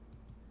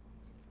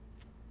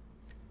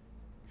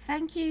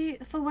Thank you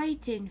for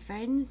waiting,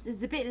 friends.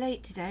 It's a bit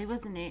late today,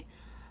 wasn't it?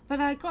 But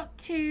I got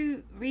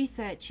to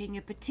researching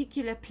a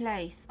particular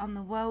place on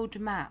the world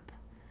map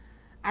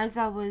as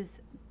I was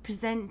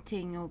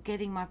presenting or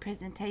getting my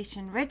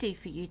presentation ready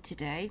for you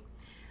today.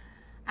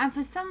 And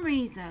for some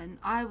reason,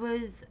 I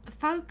was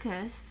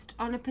focused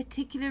on a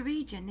particular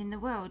region in the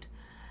world.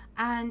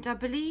 And I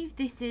believe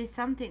this is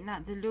something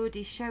that the Lord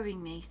is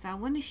showing me. So I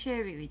want to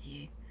share it with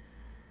you.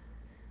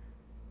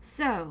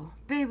 So,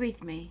 bear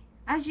with me.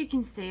 As you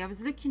can see, I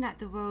was looking at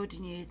the world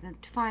news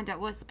and to find out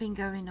what's been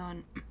going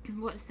on,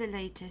 what's the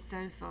latest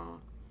so far.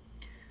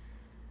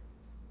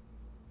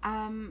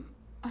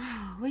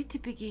 Where to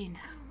begin?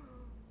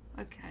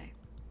 Okay.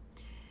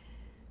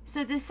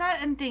 So there's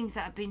certain things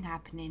that have been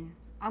happening.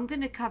 I'm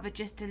going to cover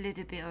just a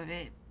little bit of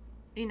it,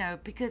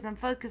 because I'm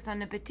focused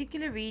on a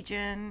particular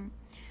region,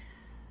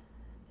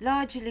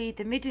 largely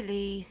the Middle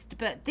East,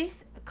 but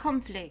this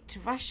conflict,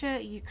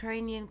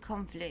 Russia-Ukrainian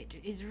conflict,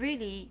 is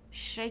really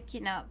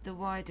shaking up the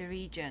wider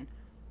region.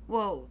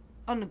 Well,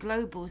 on a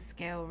global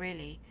scale,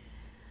 really.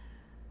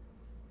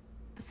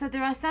 So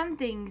there are some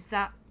things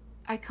that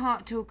I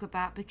can't talk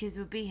about because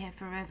we'll be here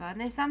forever,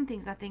 and there's some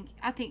things I think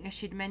I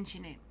should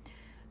mention it.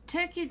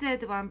 Turkey's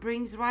Erdogan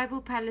brings rival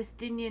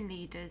Palestinian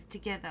leaders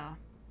together.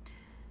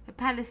 The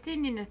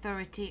Palestinian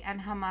Authority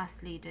and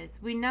Hamas leaders.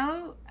 We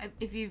know,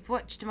 if you've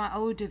watched my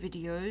older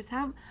videos,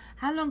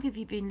 how long have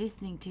you been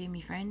listening to me,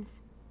 friends?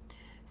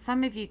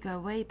 Some of you go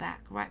way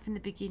back, right from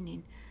the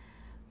beginning.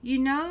 You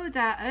know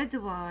that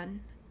Erdogan,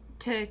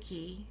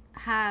 Turkey,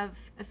 have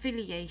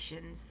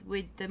affiliations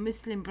with the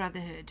Muslim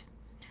Brotherhood,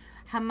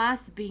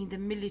 Hamas being the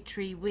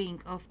military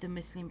wing of the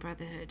Muslim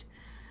Brotherhood.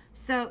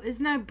 So it's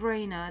no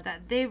brainer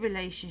that their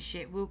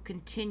relationship will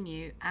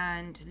continue,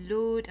 and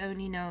Lord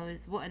only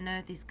knows what on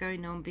earth is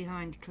going on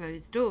behind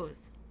closed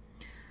doors.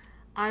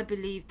 I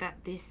believe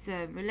that this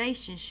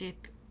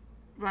relationship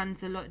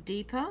runs a lot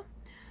deeper,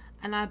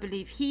 and I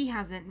believe he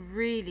hasn't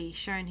really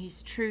shown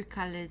his true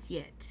colours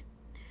yet.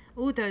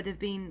 Although there have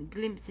been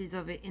glimpses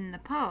of it in the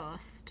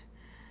past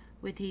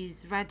with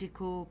his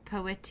radical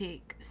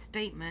poetic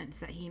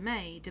statements that he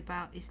made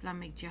about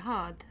Islamic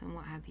jihad and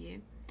what have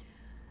you.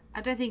 I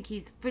don't think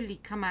he's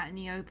fully come out in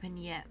the open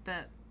yet,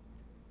 but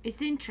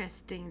it's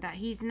interesting that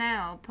he's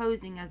now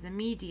posing as a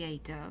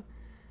mediator,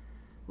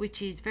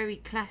 which is very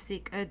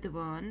classic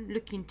Erdogan,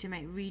 looking to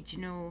make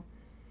regional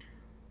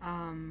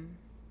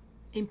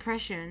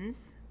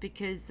impressions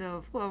because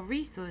of,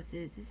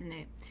 resources, isn't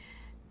it?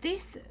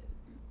 This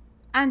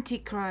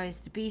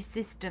Antichrist beast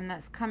system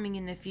that's coming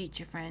in the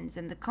future, friends,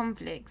 and the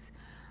conflicts,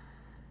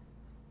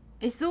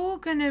 it's all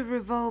going to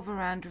revolve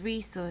around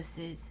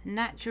resources,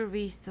 natural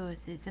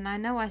resources. And I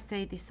know I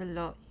say this a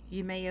lot.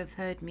 You may have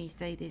heard me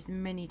say this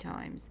many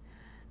times.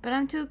 But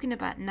I'm talking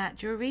about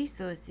natural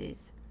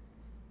resources,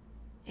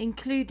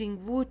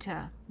 including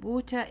water.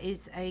 Water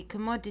is a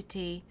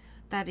commodity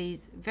that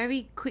is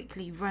very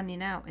quickly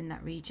running out in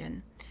that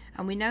region.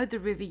 And we know the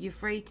river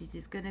Euphrates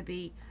is going to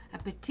be a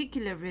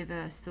particular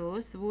river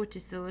source, water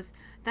source,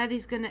 that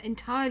is going to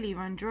entirely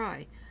run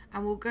dry.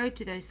 And we'll go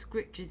to those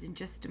scriptures in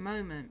just a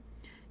moment.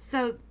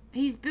 So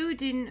he's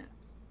building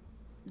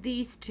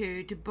these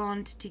two to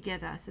bond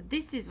together. So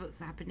this is what's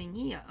happening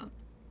here.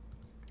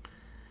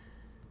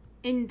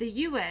 In the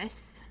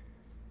US,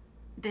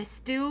 they're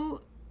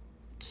still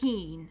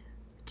keen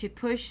to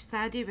push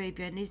Saudi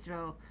Arabia and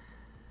Israel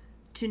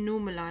to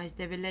normalize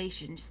their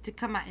relations, to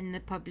come out in the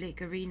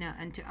public arena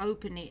and to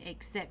openly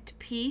accept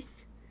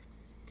peace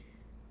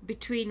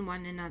between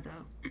one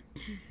another.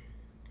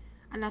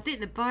 And I think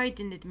the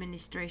Biden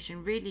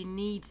administration really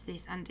needs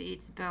this under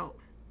its belt.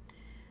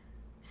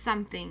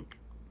 Something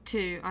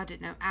to,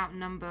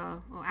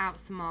 outnumber or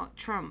outsmart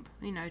Trump,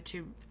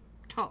 to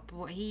top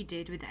what he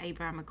did with the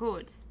Abraham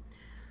Accords.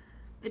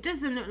 It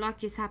doesn't look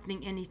like it's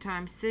happening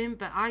anytime soon,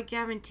 but I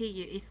guarantee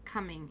you it's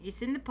coming.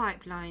 It's in the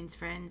pipelines,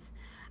 friends,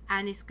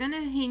 and it's going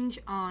to hinge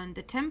on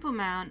the Temple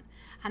Mount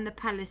and the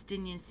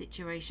Palestinian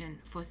situation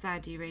for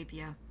Saudi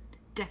Arabia.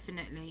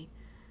 Definitely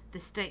the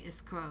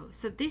status quo.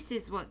 So this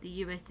is what the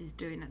US is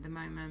doing at the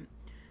moment.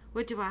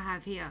 What do I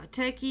have here?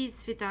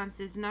 Turkey's fifth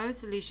answer is no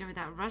solution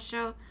without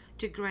Russia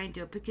to grain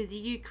deal, because the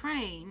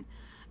Ukraine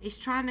is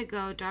trying to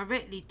go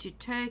directly to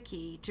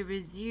Turkey to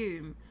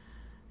resume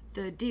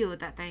the deal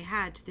that they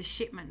had, the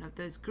shipment of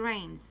those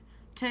grains.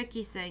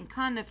 Turkey saying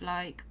kind of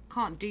like,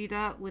 can't do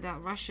that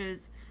without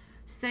Russia's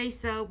say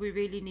so. We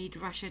really need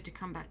Russia to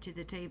come back to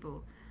the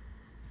table.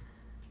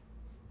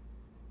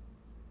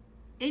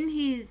 In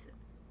his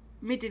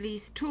Middle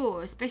East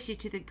tour, especially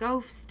to the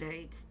Gulf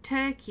states,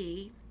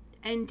 Turkey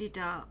ended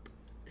up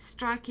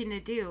striking a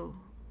deal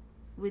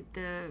with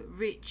the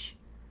rich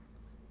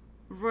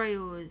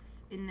royals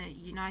in the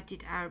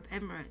United Arab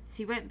Emirates.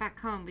 He went back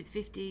home with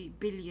 $50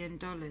 billion.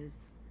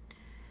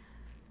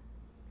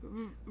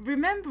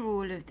 Remember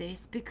all of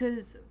this,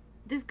 because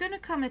there's going to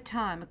come a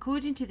time,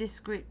 according to the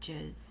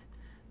scriptures,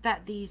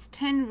 that these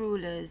 10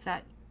 rulers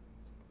that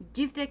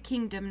give their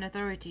kingdom and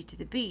authority to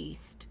the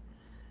beast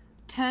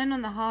turn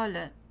on the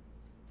harlot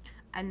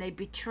and they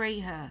betray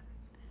her.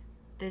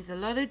 There's a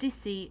lot of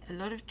deceit, a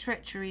lot of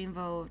treachery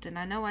involved, and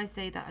I know I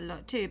say that a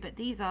lot too, but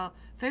these are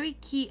very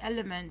key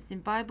elements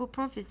in Bible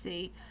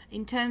prophecy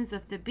in terms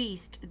of the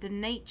beast, the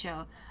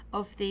nature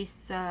of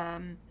this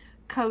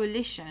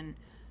coalition.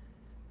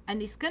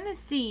 And it's going to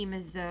seem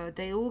as though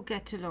they all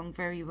get along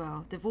very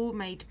well. They've all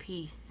made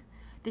peace.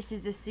 This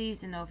is a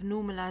season of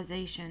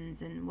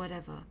normalizations and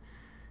whatever.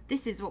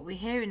 This is what we're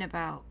hearing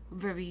about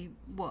in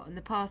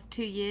the past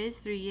 2 years,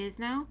 3 years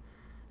now.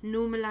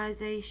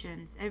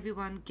 Normalizations,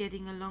 everyone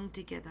getting along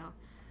together.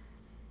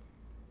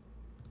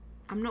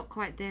 I'm not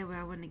quite there where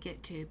I want to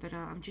get to, but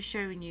I'm just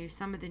showing you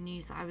some of the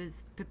news that I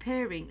was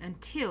preparing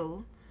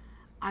until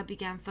I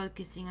began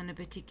focusing on a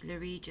particular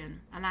region,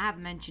 and I have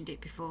mentioned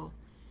it before.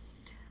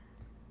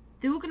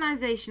 The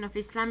Organization of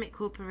Islamic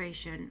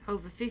Cooperation,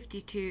 over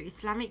 52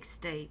 Islamic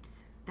states,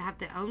 they have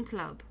their own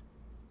club,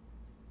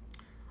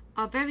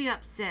 are very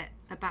upset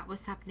about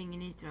what's happening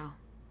in Israel.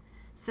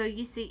 So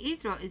you see,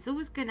 Israel is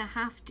always going to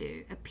have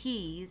to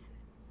appease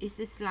its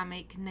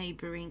Islamic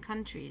neighboring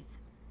countries.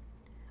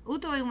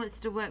 Although it wants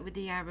to work with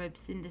the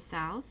Arabs in the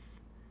south,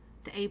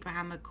 the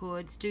Abraham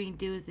Accords, doing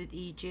deals with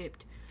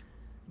Egypt,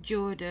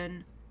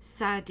 Jordan,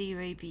 Saudi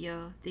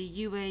Arabia, the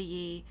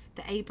UAE,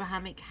 the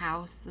Abrahamic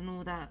House and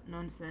all that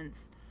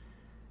nonsense,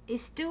 it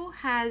still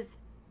has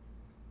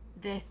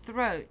their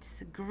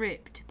throats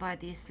gripped by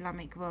the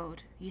Islamic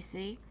world, you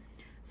see.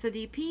 So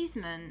the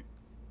appeasement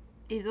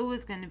is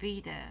always going to be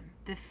there.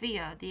 The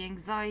fear, the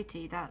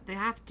anxiety that they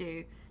have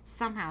to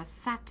somehow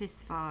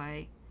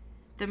satisfy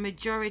the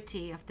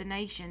majority of the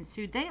nations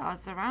who they are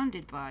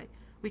surrounded by,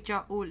 which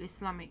are all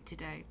Islamic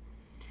today.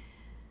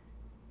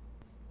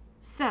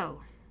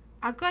 So,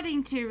 I got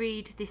into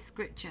read this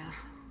scripture.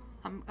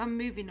 I'm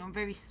moving on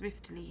very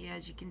swiftly here,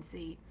 as you can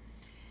see.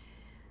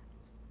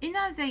 In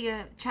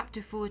Isaiah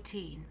chapter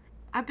 14,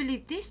 I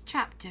believe this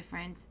chapter,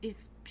 friends,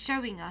 is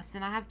showing us,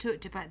 and I have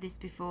talked about this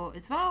before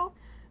as well,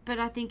 but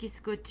I think it's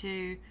good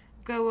to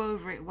go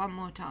over it one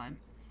more time.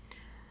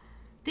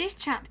 This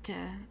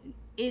chapter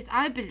is,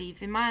 I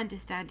believe, in my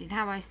understanding,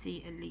 how I see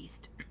it at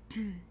least,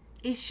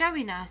 is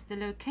showing us the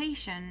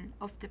location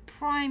of the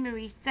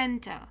primary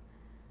center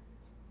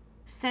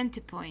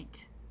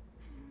point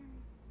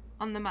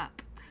on the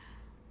map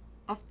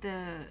of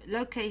the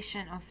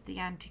location of the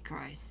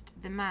Antichrist,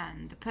 the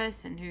man, the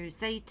person who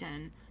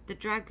Satan, the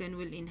dragon,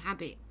 will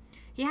inhabit.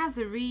 He has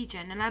a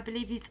region, and I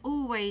believe he's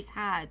always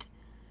had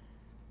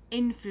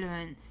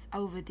influence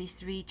over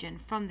this region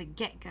from the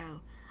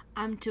get-go.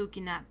 I'm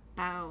talking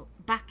about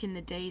back in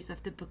the days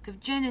of the book of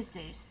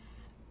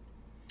Genesis.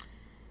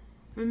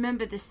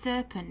 Remember the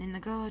serpent in the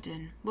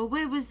garden? Well,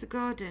 where was the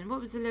garden? What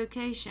was the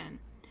location?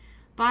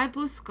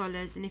 Bible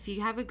scholars, and if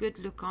you have a good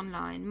look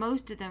online,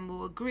 most of them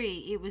will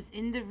agree it was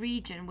in the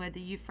region where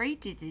the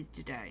Euphrates is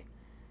today,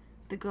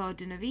 the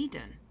Garden of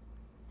Eden.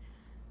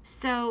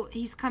 So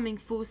he's coming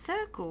full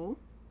circle,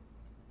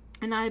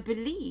 and I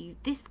believe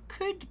this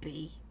could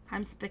be,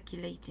 I'm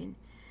speculating,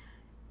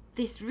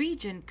 this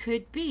region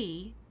could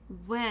be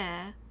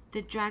where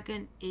the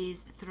dragon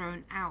is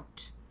thrown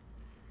out.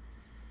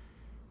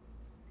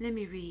 Let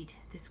me read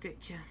the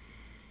scripture.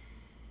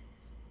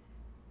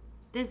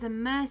 There's a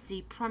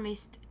mercy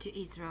promised to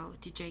Israel,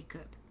 to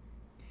Jacob,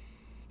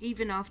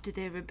 even after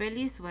their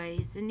rebellious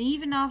ways, and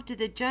even after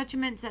the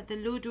judgments that the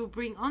Lord will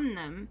bring on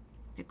them,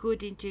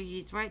 according to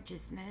his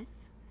righteousness.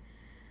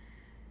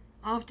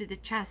 After the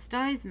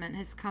chastisement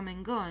has come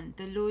and gone,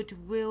 the Lord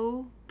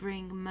will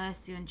bring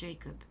mercy on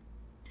Jacob.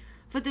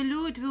 For the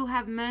Lord will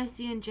have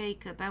mercy on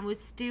Jacob and will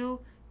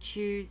still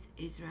choose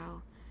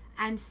Israel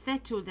and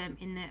settle them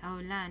in their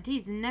own land.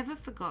 He's never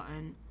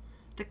forgotten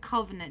the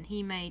covenant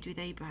he made with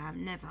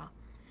Abraham, never.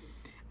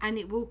 And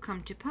it will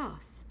come to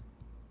pass.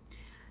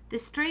 The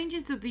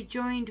strangers will be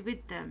joined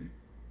with them.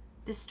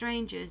 The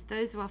strangers,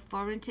 those who are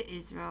foreign to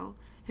Israel,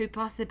 who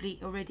possibly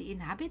already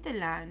inhabit the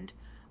land,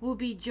 will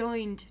be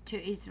joined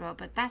to Israel.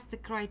 But that's the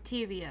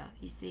criteria,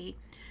 you see.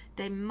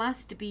 They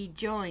must be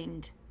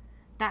joined.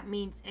 That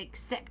means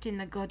accepting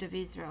the God of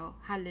Israel.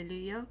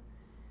 Hallelujah.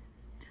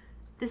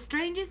 The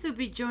strangers will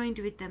be joined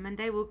with them, and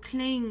they will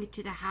cling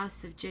to the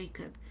house of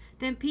Jacob.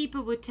 Then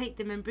people will take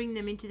them and bring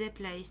them into their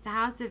place. The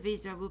house of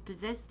Israel will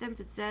possess them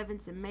for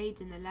servants and maids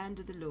in the land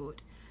of the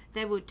Lord.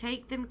 They will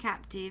take them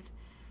captive,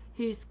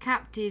 whose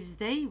captives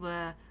they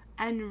were,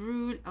 and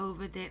rule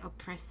over their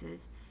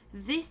oppressors.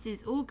 This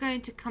is all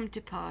going to come to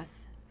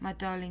pass, my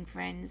darling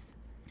friends,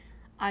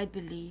 I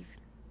believe,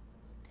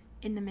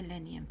 in the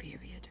millennium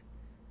period,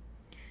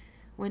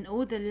 when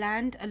all the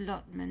land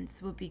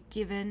allotments will be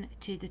given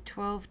to the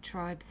 12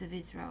 tribes of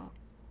Israel.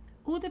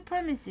 All the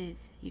promises,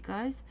 you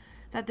guys,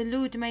 that the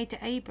Lord made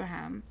to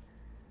Abraham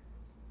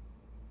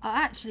are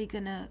actually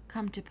going to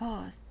come to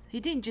pass. He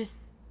didn't just,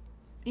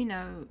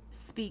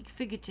 speak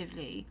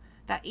figuratively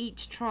that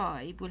each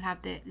tribe will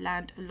have their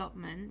land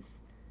allotments,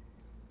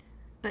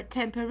 but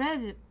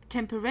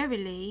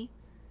temporarily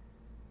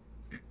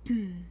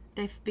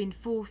they've been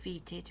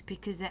forfeited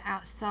because they're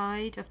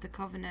outside of the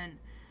covenant.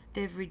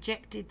 They've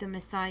rejected the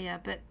Messiah,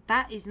 but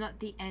that is not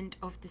the end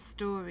of the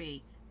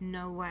story.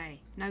 No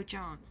way, no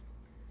chance.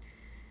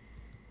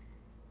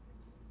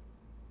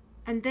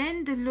 And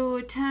then the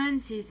Lord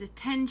turns his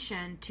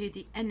attention to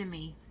the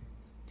enemy.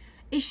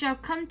 It shall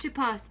come to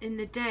pass in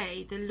the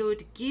day the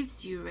Lord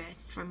gives you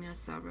rest from your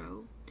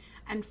sorrow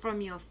and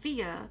from your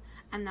fear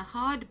and the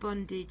hard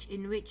bondage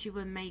in which you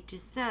were made to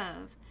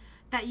serve,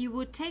 that you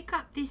will take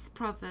up this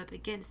proverb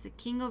against the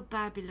king of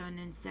Babylon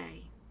and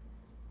say,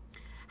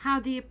 how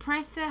the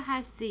oppressor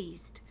has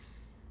ceased.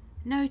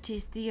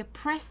 Notice the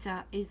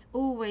oppressor is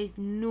always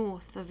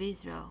north of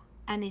Israel,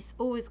 and it's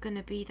always going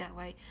to be that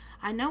way.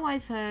 I know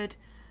I've heard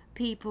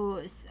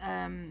people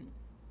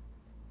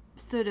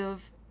sort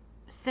of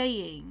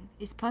saying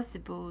it's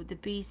possible the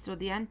beast or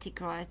the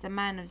Antichrist, the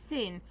man of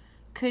sin,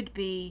 could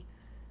be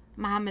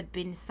Mohammed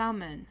bin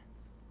Salman,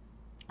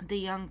 the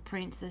young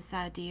prince of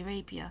Saudi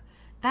Arabia.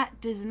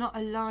 That does not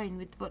align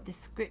with what the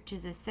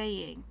scriptures are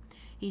saying.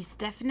 He's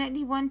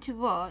definitely one to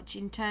watch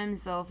in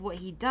terms of what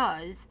he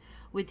does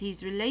with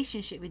his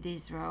relationship with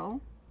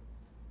Israel.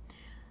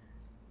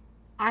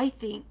 I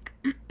think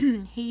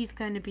he's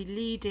going to be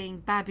leading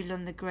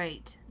Babylon the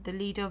Great, the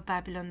leader of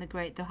Babylon the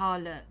Great, the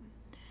harlot,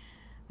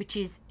 which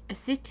is a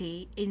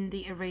city in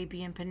the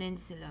Arabian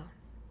Peninsula,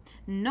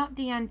 not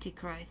the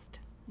Antichrist.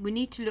 We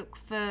need to look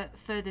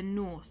further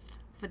north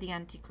for the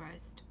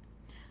Antichrist.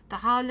 The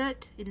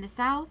harlot in the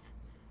south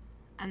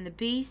and the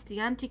beast, the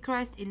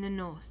Antichrist, in the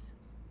north.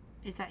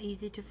 Is that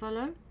easy to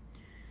follow?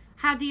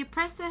 How the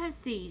oppressor has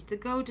seized, the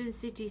golden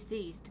city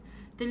seized.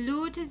 The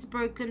Lord has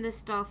broken the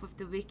staff of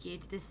the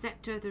wicked, the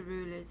scepter of the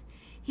rulers.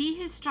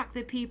 He who struck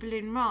the people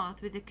in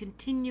wrath with a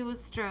continual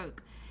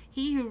stroke,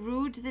 he who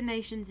ruled the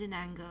nations in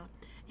anger,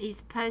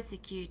 is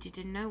persecuted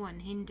and no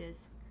one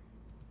hinders.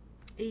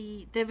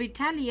 The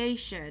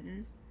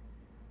retaliation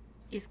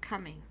is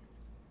coming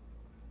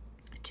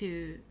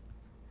to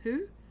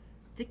who?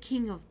 The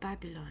king of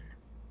Babylon.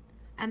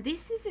 And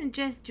this isn't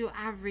just your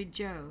average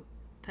Joe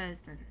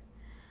person.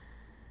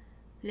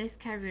 Let's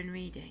carry on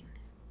reading.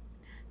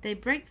 They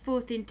break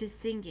forth into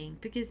singing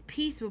because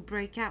peace will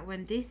break out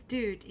when this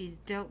dude is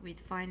dealt with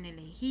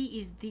finally. He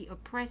is the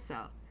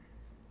oppressor.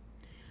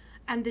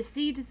 And the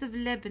cedars of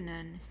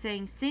Lebanon,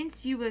 saying,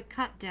 since you were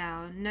cut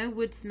down, no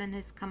woodsman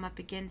has come up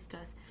against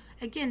us.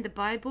 Again, the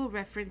Bible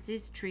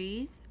references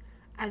trees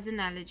as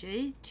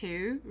analogy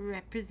to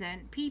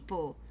represent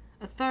people,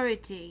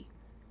 authority,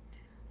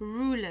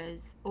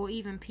 rulers, or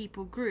even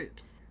people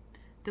groups.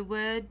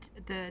 The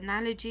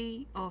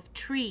analogy of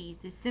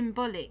trees is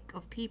symbolic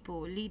of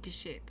people,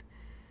 leadership,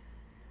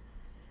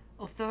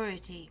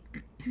 authority.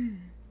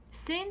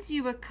 Since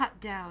you were cut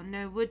down,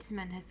 no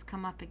woodsman has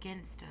come up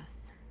against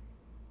us.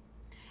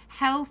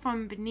 Hell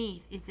from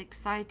beneath is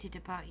excited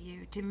about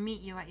you to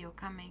meet you at your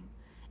coming.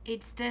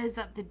 It stirs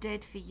up the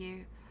dead for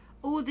you.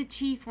 All the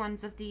chief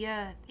ones of the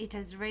earth it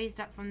has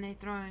raised up from their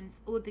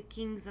thrones, all the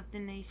kings of the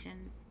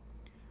nations.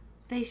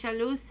 They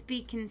shall all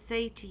speak and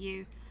say to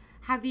you,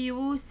 have you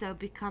also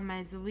become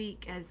as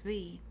weak as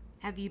we?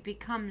 Have you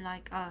become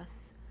like us?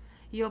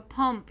 Your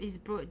pomp is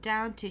brought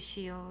down to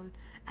Sheol,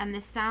 and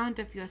the sound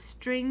of your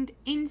stringed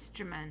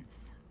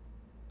instruments.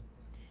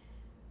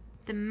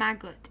 The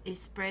maggot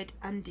is spread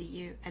under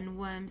you, and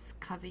worms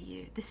cover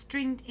you. The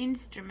stringed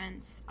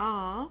instruments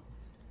are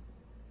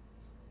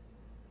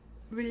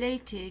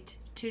related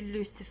to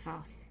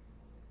Lucifer.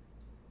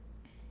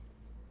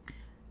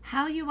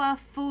 How you are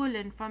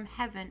fallen from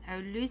heaven, O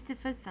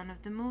Lucifer, son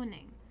of the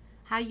morning.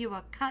 How you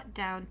are cut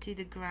down to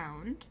the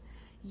ground,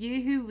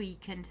 you who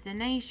weakened the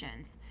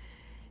nations.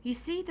 You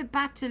see the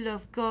battle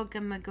of Gog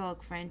and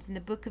Magog, friends, in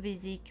the book of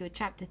Ezekiel,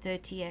 chapter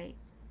 38.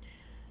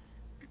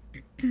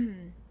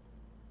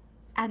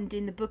 And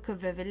in the book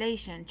of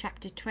Revelation,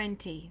 chapter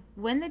 20.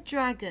 When the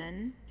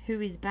dragon, who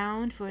is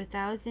bound for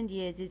 1,000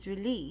 years, is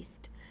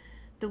released,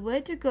 the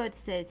word of God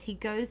says he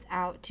goes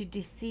out to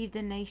deceive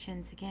the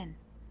nations again.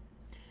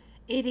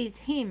 It is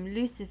him,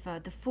 Lucifer,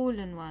 the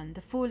fallen one,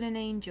 the fallen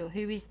angel,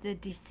 who is the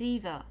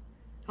deceiver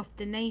of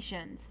the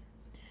nations.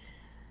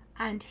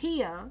 And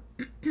here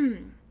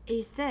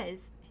it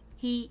says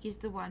he is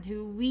the one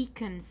who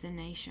weakens the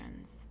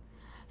nations.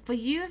 For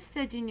you have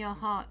said in your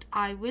heart,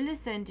 I will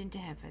ascend into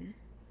heaven.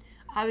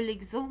 I will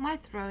exalt my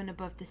throne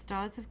above the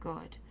stars of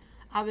God.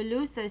 I will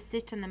also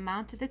sit on the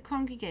mount of the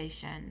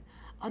congregation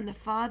on the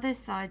farther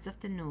sides of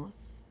the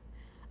north.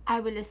 I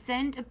will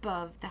ascend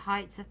above the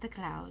heights of the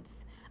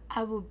clouds.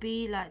 I will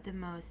be like the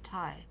Most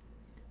High.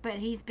 But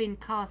he's been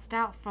cast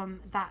out from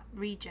that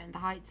region, the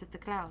heights of the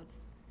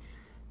clouds.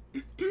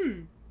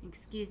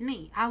 Excuse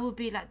me. I will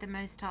be like the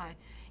Most High.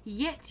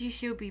 Yet you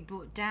shall be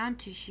brought down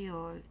to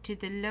Sheol, to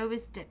the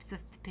lowest depths of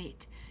the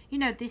pit. You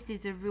know, this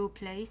is a real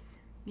place,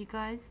 you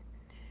guys.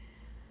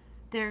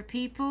 There are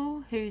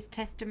people whose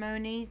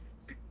testimonies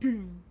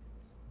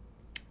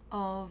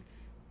of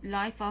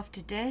life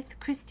after death,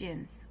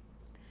 Christians.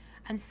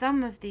 And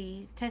some of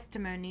these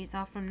testimonies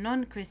are from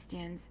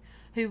non-Christians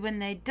who, when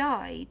they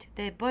died,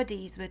 their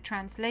bodies were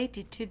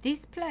translated to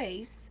this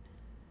place,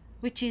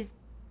 which is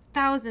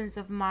thousands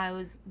of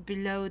miles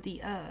below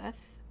the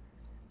earth,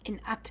 in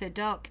utter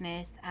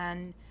darkness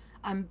and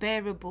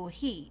unbearable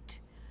heat,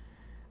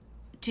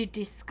 to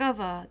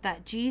discover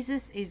that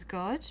Jesus is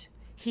God.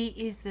 He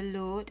is the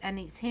Lord, and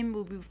it's him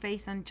will be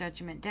faced on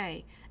Judgment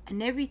Day.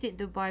 And everything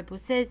the Bible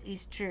says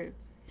is true.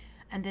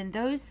 And then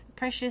those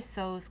precious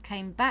souls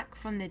came back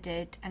from the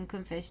dead and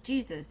confessed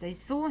Jesus. They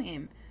saw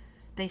him.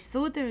 They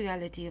saw the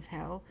reality of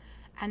hell,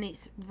 and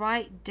it's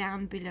right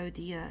down below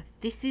the earth.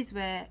 This is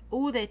where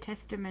all their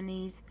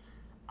testimonies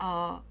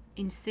are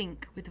in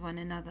sync with one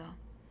another.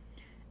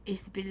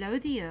 It's below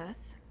the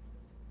earth,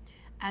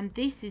 and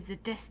this is the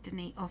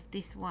destiny of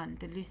this one,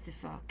 the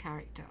Lucifer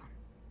character.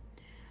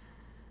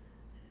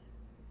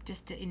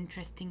 Just an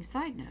interesting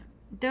side note.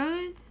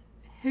 Those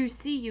who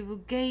see you will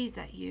gaze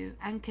at you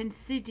and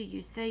consider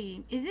you,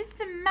 saying, "Is this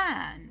the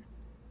man?"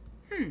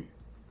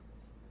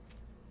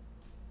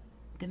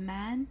 The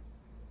man?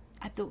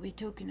 I thought we were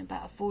talking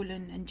about a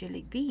fallen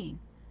angelic being.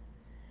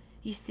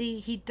 You see,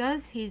 he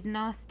does his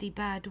nasty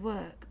bad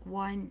work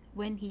when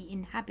he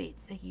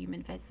inhabits a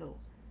human vessel,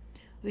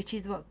 which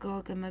is what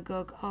Gog and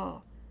Magog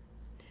are.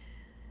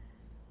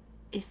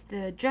 It's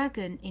the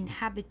dragon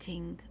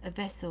inhabiting a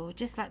vessel,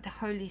 just like the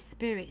Holy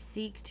Spirit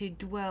seeks to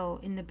dwell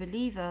in the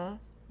believer,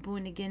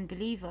 born again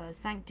believer,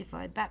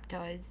 sanctified,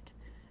 baptized,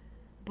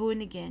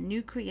 born again,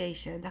 new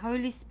creation. The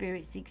Holy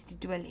Spirit seeks to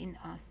dwell in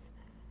us.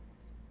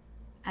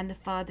 And the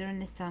Father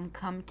and the Son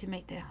come to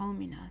make their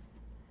home in us.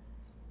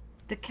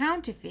 The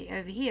counterfeit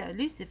over here,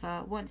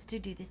 Lucifer, wants to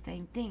do the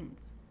same thing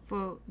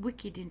for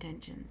wicked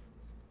intentions.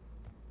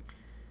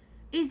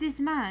 Is this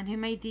man who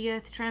made the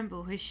earth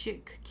tremble, who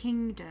shook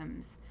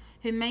kingdoms,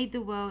 who made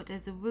the world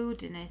as a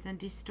wilderness and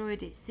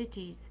destroyed its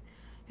cities,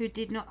 who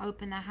did not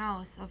open the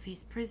house of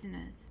his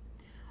prisoners?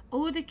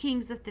 All the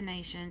kings of the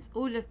nations,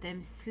 all of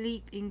them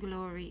sleep in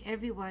glory,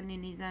 everyone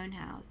in his own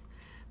house.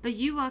 But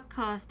you are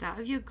cast out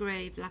of your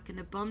grave like an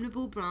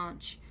abominable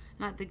branch,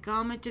 like the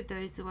garment of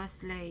those who are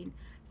slain,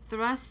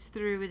 thrust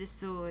through with a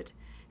sword,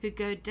 who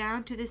go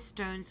down to the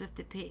stones of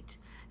the pit,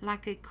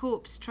 like a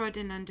corpse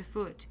trodden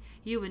underfoot.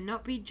 You will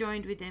not be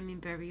joined with them in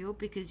burial,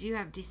 because you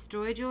have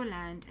destroyed your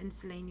land and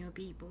slain your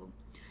people.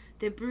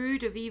 The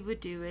brood of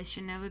evildoers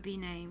shall never be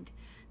named.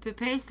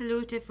 Prepare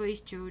slaughter for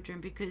his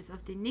children, because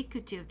of the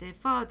iniquity of their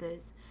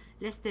fathers,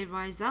 lest they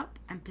rise up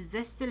and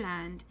possess the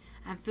land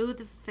and fill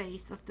the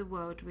face of the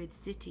world with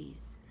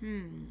cities.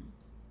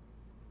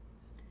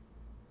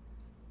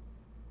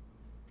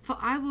 For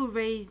I will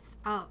raise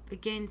up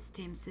against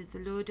him, says the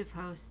Lord of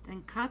hosts,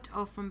 and cut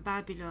off from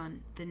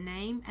Babylon the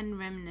name and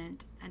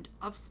remnant and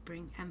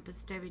offspring and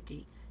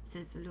posterity,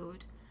 says the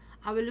Lord.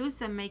 I will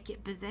also make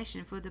it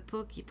possession for the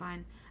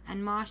porcupine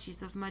and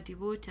marshes of muddy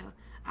water.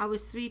 I will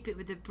sweep it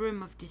with a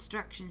broom of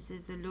destruction,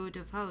 says the Lord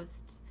of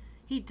hosts.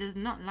 He does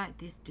not like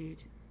this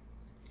dude,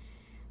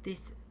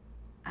 this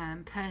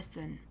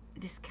person,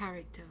 this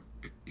character.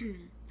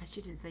 I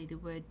shouldn't say the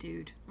word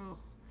dude.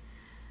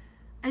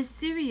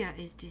 Assyria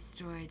is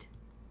destroyed.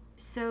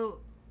 So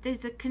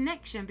there's a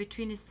connection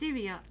between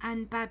Assyria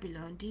and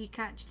Babylon. Do you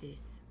catch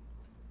this?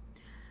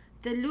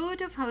 The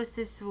Lord of hosts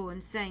has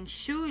sworn, saying,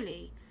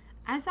 surely,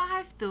 as I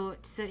have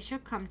thought, so it shall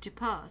come to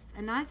pass,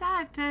 and as I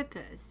have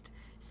purposed,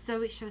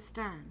 so it shall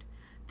stand,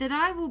 that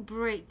I will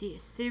break the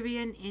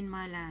Assyrian in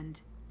my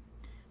land,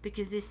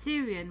 because the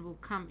Assyrian will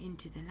come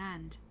into the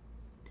land.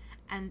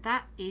 And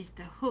that is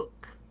the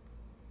hook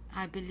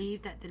I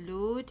believe that the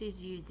Lord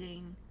is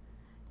using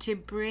to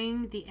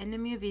bring the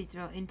enemy of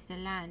Israel into the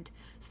land,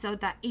 so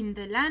that in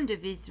the land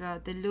of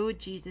Israel, the Lord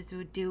Jesus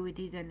will deal with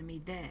his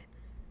enemy there.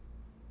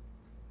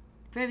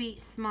 Very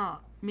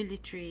smart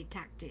military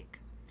tactic.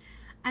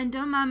 And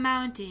on my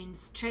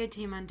mountains tread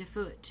him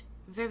underfoot.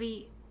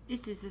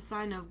 This is a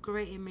sign of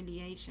great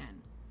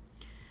humiliation.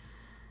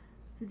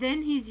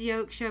 Then his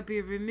yoke shall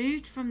be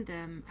removed from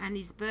them, and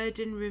his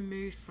burden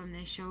removed from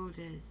their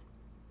shoulders.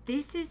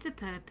 This is the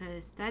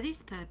purpose that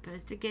is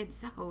purposed against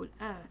the whole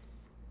earth.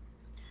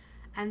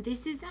 And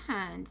this is the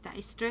hand that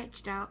is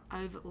stretched out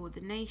over all the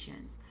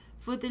nations.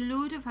 For the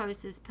Lord of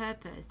hosts has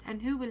purposed,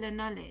 and who will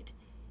annul it?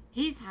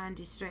 His hand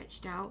is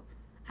stretched out,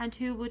 and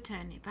who will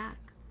turn it back?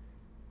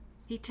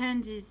 He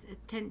turns his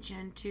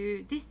attention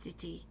to this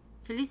city,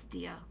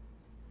 Philistia,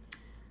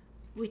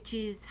 which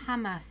is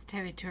Hamas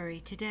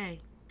territory today.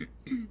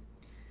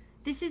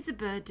 This is the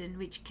burden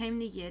which came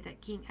the year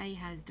that King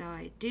Ahaz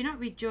died. Do not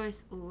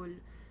rejoice, all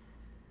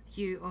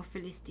you of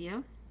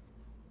Philistia,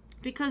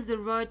 because the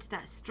rod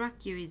that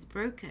struck you is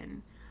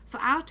broken. For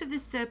out of the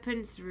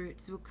serpent's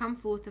roots will come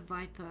forth a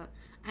viper,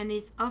 and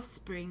his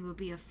offspring will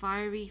be a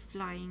fiery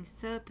flying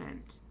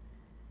serpent.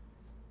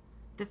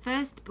 The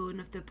firstborn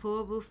of the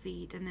poor will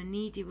feed, and the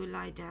needy will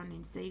lie down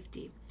in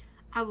safety.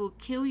 I will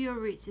kill your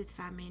roots with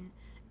famine,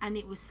 and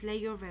it will slay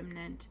your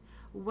remnant.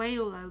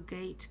 Wail, O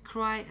gate,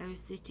 cry, O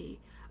city.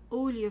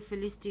 All your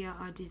Philistia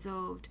are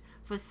dissolved,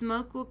 for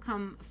smoke will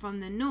come from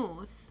the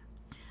north,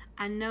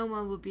 and no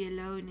one will be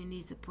alone in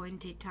his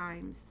appointed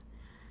times.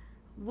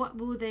 What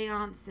will they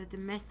answer the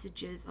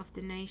messengers of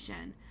the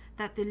nation?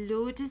 That the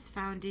Lord has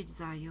founded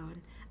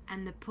Zion,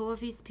 and the poor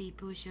of his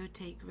people shall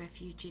take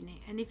refuge in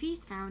it. And if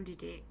he's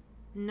founded it,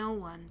 no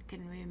one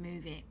can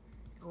remove it,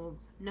 or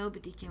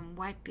nobody can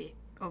wipe it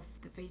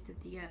off the face of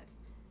the earth.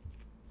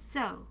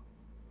 So,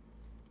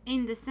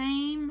 in the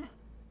same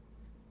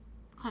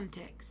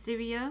context.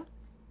 Syria,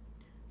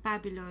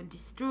 Babylon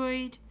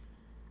destroyed,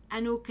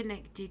 and all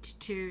connected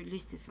to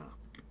Lucifer.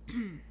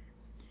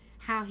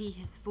 How he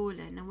has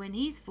fallen. And when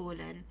he's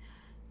fallen,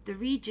 the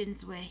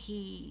regions where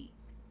he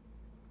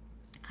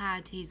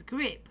had his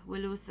grip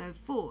will also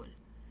fall.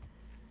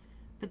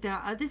 But there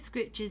are other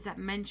scriptures that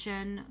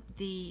mention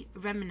the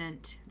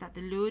remnant that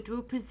the Lord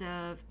will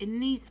preserve in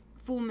these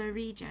former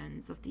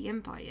regions of the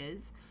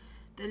empires.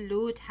 The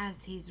Lord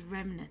has his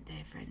remnant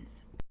there,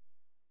 friends.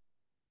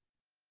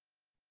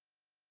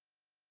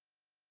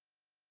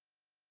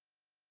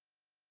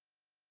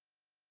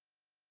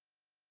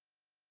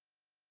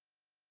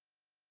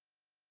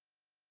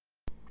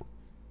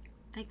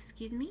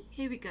 Excuse me,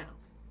 here we go.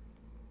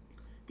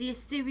 The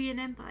Assyrian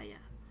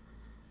Empire.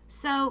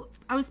 So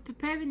I was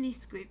preparing these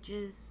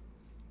scriptures,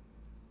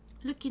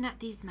 looking at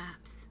these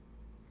maps,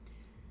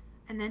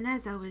 and then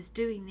as I was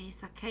doing this,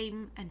 I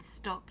came and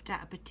stopped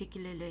at a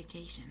particular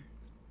location,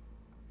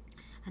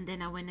 and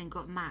then I went and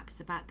got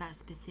maps about that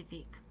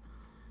specific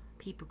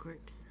people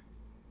groups.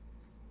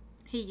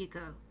 Here you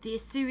go, the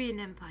Assyrian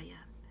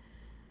Empire.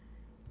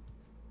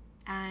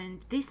 And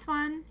this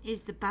one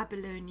is the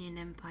Babylonian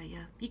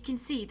Empire. You can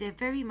see they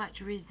very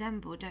much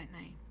resemble, don't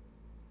they?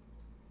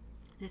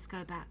 Let's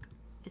go back.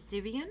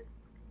 Assyrian.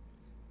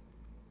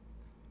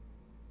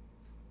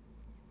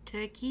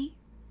 Turkey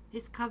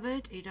is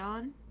covered.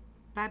 Iran.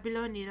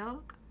 Babylon,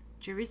 Iraq.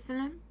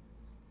 Jerusalem.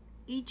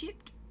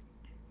 Egypt.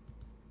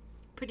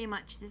 Pretty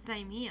much the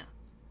same here.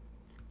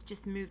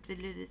 Just moved a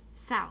little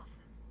south.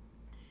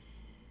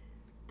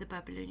 The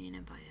Babylonian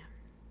Empire.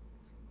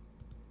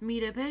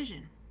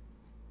 Medo-Persian.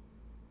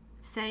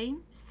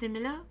 Same,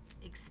 similar,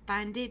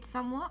 expanded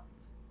somewhat.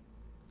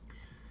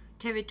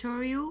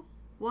 Territorial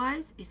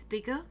wise, it's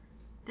bigger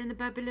than the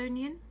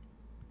Babylonian.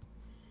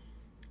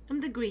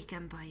 And the Greek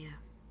Empire.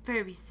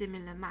 Very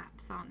similar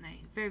maps, aren't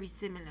they? Very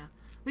similar.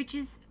 Which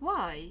is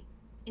why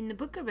in the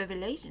book of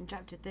Revelation,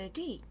 chapter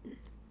 13,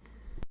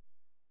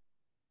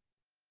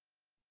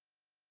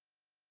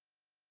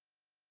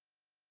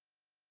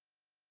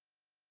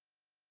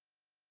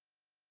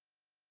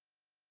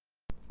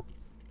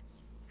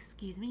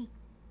 excuse me,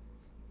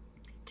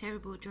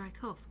 terrible dry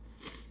cough.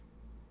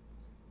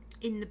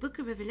 In the book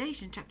of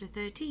Revelation, chapter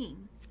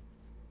 13,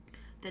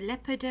 the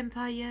leopard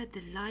empire,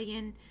 the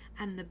lion,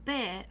 and the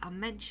bear are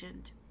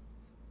mentioned,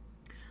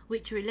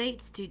 which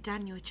relates to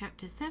Daniel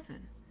chapter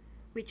 7,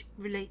 which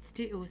relates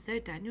to also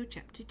Daniel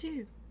chapter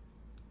 2.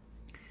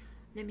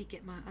 Let me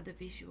get my other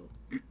visual.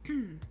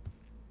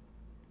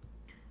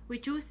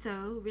 Which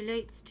also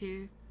relates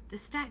to the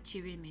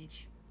statue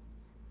image.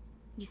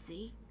 You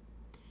see?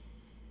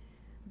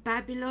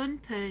 Babylon,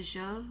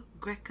 Persia,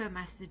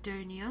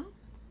 Greco-Macedonia,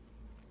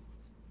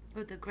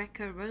 or the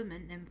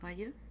Greco-Roman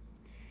Empire,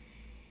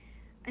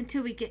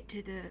 until we get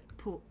to the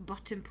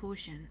bottom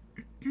portion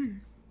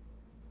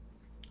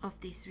of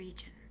this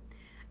region.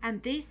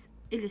 And this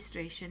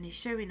illustration is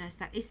showing us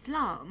that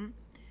Islam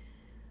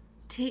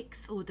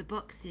ticks all the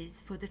boxes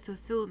for the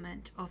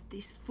fulfillment of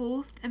this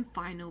fourth and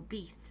final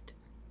beast.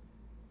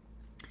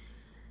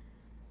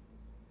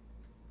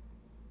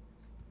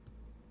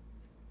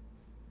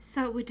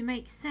 So it would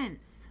make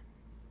sense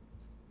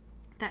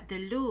that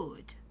the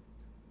Lord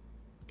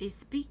is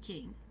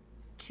speaking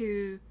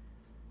to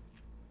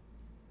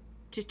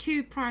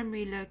two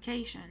primary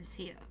locations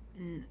here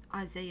in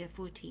Isaiah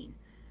 14,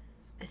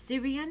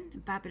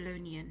 Assyrian,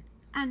 Babylonian,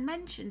 and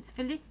mentions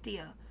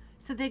Philistia.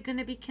 So they're going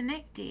to be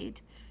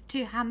connected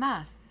to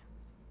Hamas.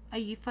 Are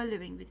you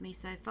following with me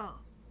so far?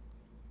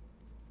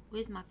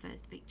 Where's my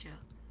first picture?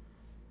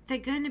 They're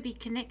going to be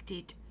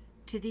connected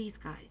to these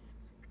guys.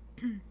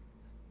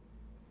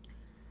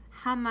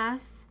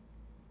 Hamas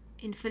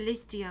in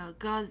Philistia,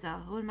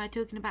 Gaza. What am I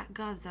talking about?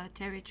 Gaza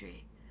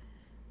territory.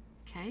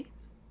 Okay.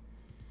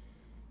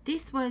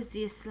 This was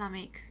the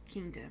Islamic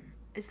kingdom.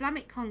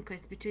 Islamic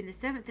conquest between the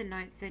 7th and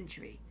 9th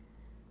century.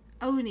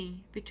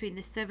 Only between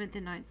the 7th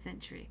and 9th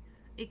century.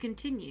 It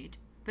continued,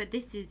 but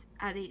this is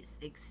at its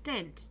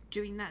extent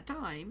during that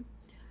time.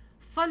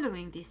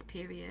 Following this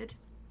period,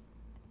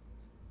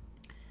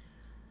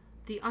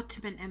 the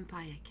Ottoman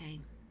Empire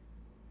came.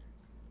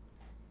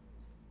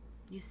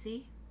 You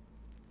see?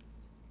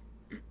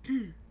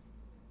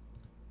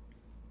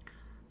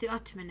 The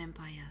Ottoman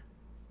Empire.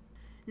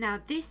 Now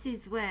this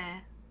is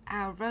where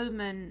our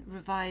Roman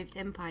revived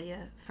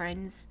empire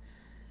friends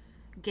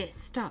get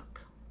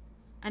stuck,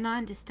 and I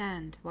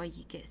understand why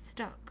you get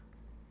stuck,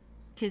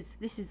 because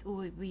this is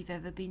all we've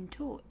ever been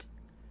taught,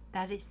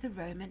 that it's the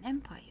Roman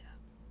Empire.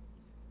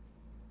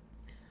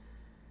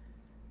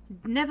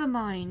 Never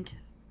mind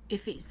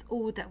if it's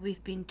all that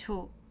we've been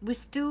taught, we've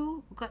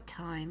still got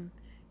time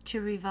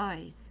to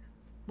revise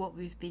what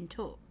we've been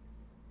taught,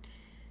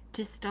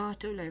 to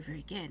start all over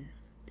again.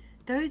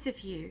 Those of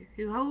you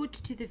who hold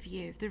to the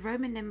view of the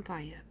Roman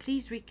Empire,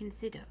 please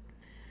reconsider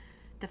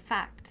the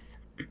facts.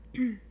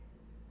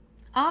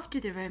 After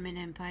the Roman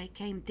Empire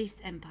came this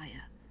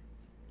empire,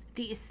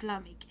 the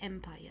Islamic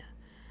Empire,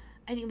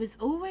 and it was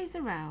always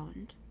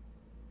around,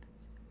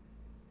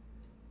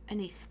 and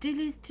it still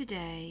is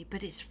today,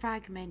 but it's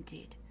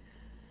fragmented.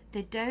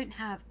 They don't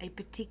have a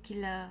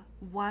particular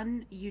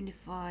one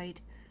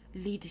unified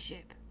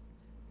leadership.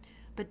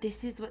 But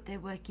this is what they're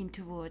working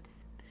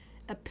towards: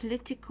 a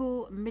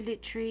political,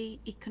 military,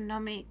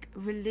 economic,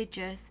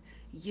 religious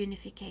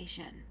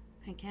unification.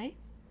 Okay?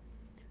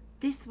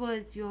 This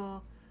was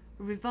your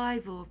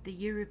revival of the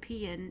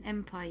European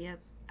empire.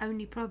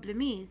 Only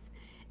problem is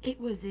it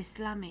was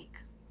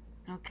Islamic.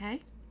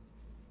 Okay?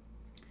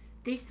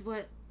 This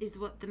is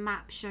what the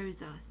map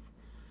shows us.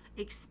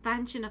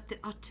 Expansion of the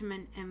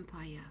Ottoman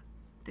Empire,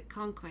 the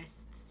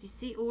conquests. You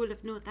see all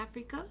of North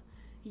Africa,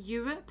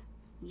 Europe?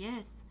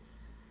 Yes.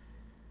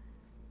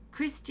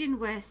 Christian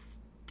West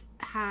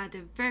had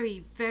a very,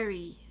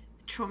 very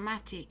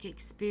traumatic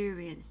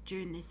experience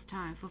during this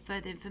time. For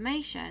further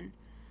information,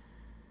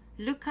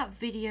 look up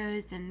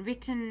videos and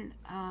written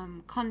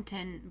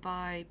content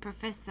by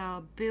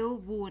Professor Bill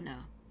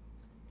Warner.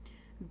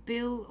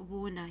 Bill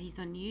Warner, he's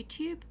on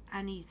YouTube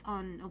and he's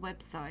on a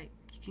website.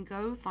 You can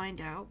go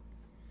find out.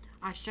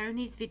 I've shown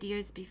his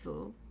videos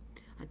before.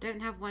 I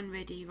don't have one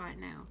ready right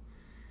now.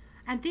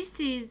 And this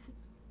is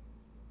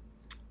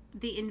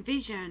the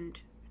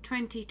envisioned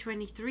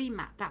 2023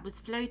 map that was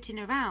floating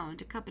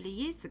around a couple of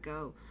years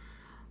ago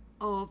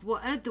of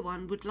what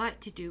Erdogan would like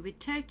to do with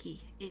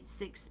Turkey.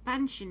 It's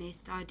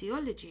expansionist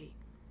ideology.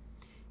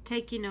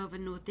 Taking over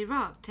North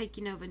Iraq,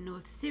 taking over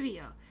North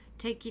Syria,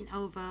 taking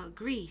over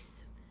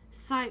Greece,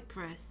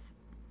 Cyprus,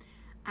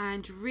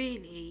 and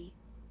really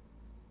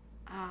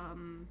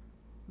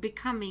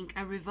becoming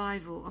a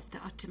revival of the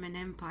Ottoman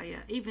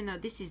Empire. Even though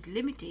this is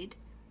limited,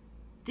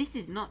 this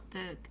is not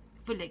the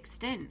full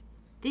extent.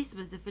 This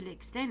was the full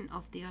extent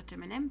of the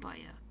Ottoman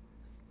Empire.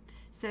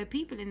 So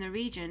people in the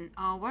region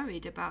are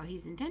worried about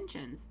his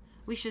intentions.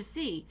 We shall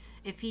see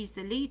if he's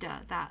the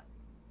leader that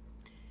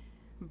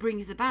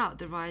brings about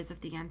the rise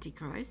of the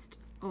Antichrist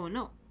or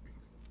not.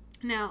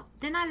 Now,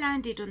 then I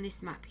landed on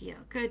this map here,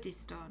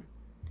 Kurdistan.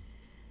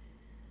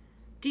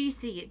 Do you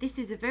see it? This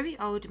is a very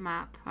old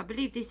map. I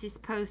believe this is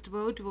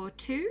post-World War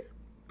II.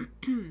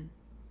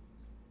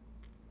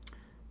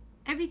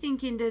 Everything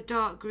in the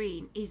dark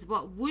green is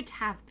what would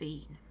have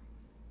been,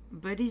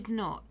 but is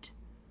not.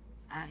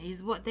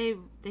 Is what they're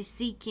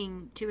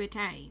seeking to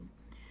attain.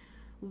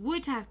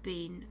 Would have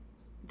been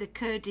the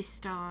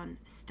Kurdistan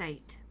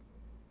state.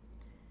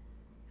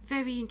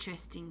 Very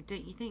interesting,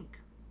 don't you think?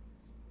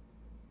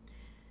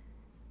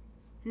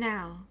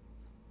 Now,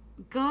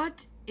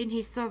 God, in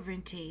his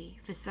sovereignty,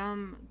 for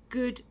some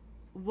good,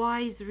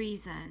 wise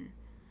reason,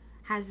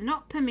 has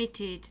not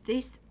permitted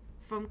this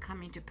from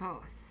coming to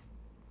pass.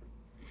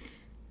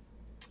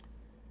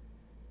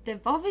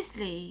 They've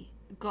obviously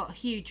got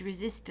huge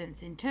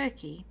resistance in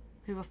Turkey,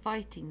 who are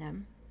fighting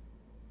them,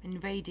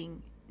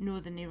 invading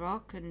northern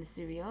Iraq and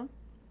Syria.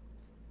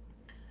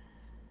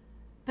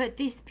 But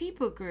these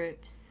people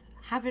groups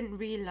haven't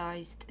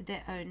realized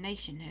their own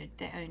nationhood,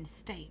 their own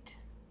state.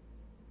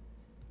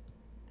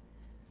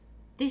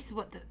 This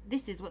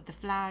is what the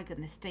flag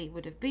and the state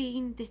would have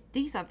been.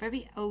 These are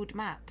very old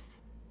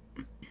maps.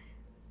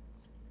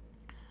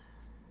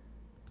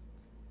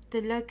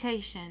 The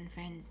location,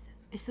 friends.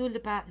 It's all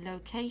about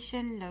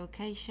location,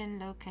 location,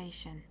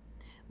 location.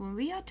 When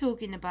we are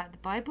talking about the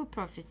Bible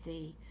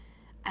prophecy,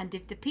 and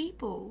if the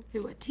people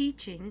who are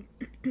teaching,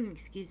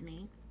 excuse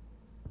me,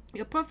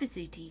 your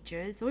prophecy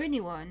teachers or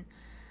anyone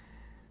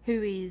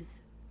who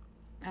is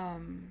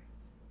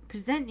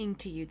presenting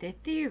to you their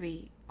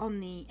theory on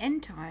the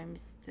end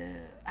times, the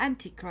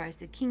Antichrist,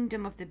 the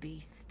kingdom of the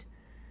beast,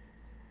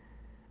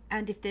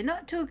 and if they're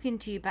not talking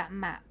to you about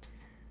maps,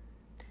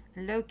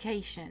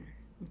 location,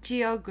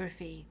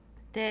 geography,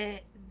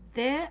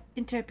 their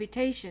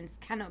interpretations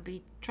cannot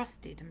be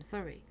trusted. I'm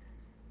sorry,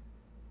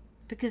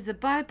 because the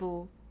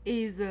Bible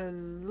is a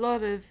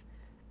lot of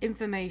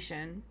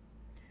information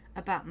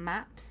about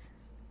maps,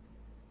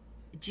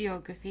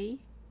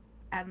 geography,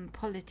 and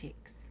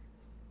politics.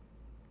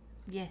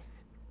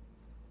 Yes.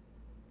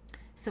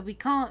 So we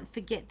can't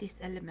forget this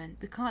element.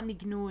 We can't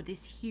ignore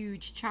this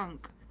huge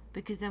chunk,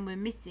 because then we're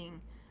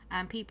missing,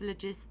 and people are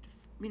just,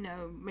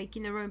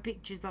 making their own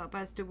pictures up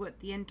as to what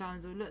the end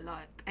times will look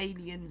like,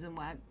 aliens and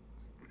what.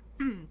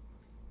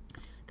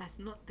 That's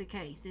not the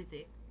case, is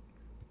it?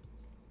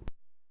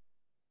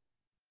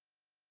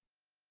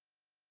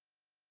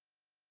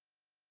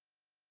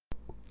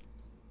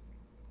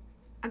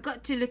 I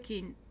got to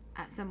looking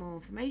at some more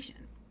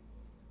information.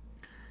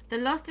 The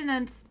lost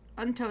and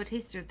untold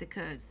history of the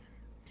Kurds.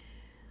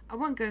 I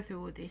won't go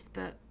through all this,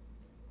 but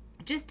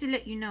just to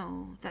let you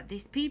know that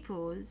these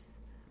peoples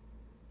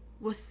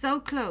were so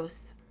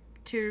close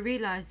to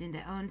realizing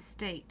their own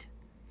state.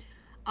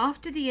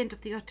 After the end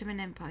of the Ottoman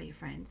Empire,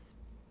 friends,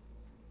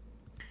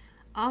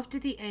 after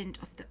the end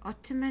of the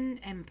Ottoman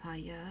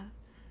Empire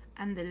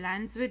and the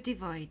lands were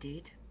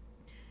divided,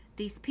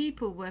 these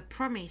people were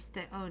promised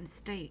their own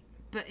state,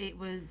 but it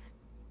was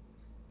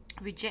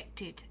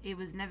rejected. It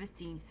was never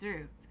seen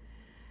through.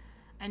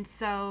 And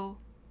so,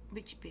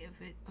 which bit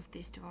of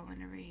this do I want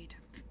to read?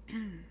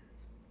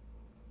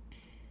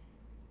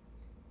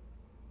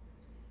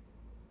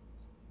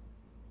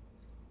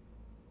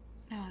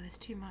 Oh, there's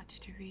too much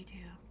to read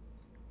here.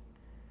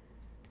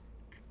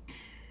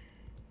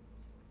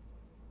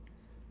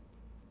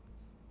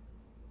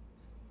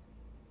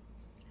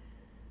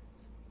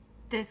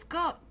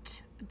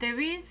 there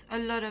is a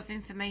lot of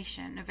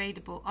information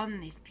available on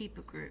these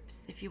people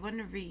groups if you want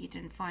to read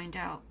and find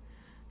out.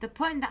 The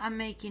point that I'm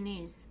making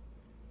is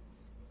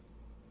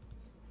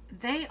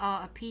they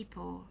are a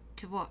people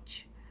to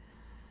watch.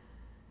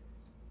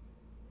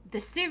 The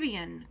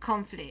Syrian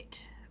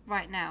conflict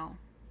right now,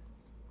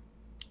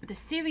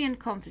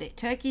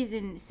 Turkey is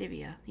in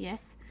Syria,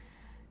 yes.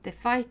 They're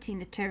fighting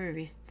the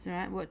terrorists,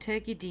 right? What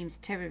Turkey deems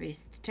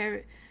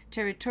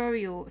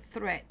territorial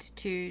threat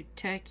to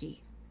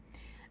Turkey.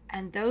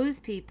 And those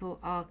people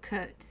are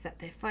Kurds that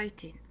they're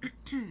fighting.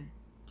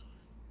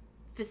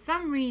 For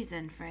some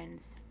reason,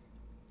 friends,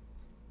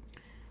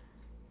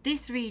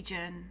 this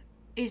region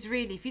is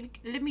really,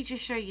 let me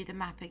just show you the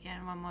map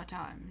again one more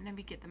time. Let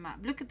me get the map.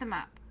 Look at the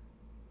map.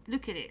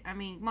 Look at it. I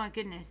mean, my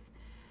goodness.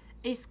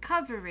 It's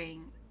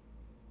covering,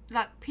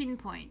 like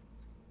pinpoint,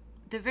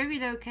 the very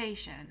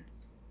location.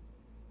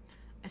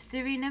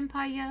 Assyrian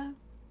Empire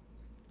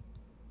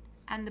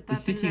and the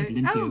Babylon. The city of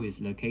Olympia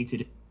is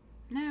located.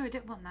 No, I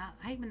don't want that.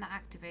 I hate when that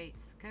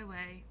activates. Go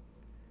away.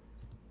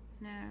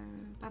 No,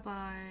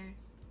 bye-bye.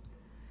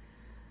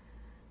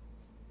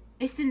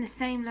 It's in the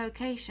same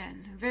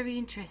location. Very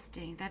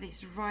interesting that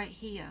it's right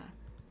here.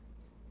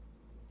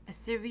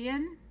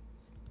 Assyrian,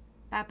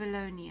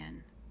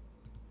 Babylonian,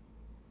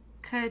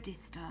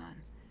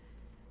 Kurdistan.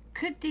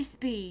 Could this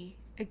be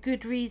a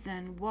good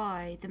reason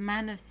why the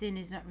man of sin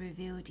is not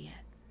revealed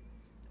yet?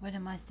 What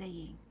am I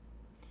saying?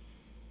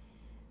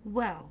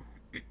 Well,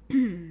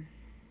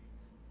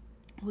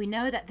 we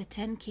know that the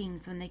 10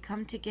 kings, when they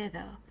come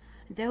together,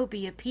 there will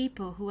be a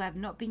people who have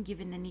not been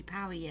given any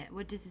power yet.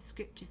 What does the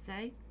scripture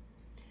say?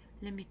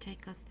 Let me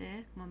take us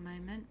there. One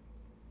moment.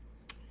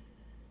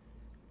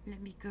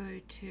 Let me go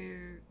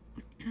to...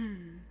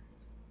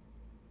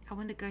 I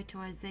want to go to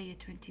Isaiah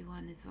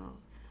 21 as well.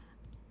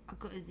 I've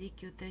got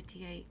Ezekiel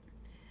 38.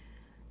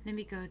 Let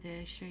me go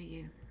there, show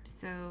you.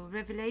 So,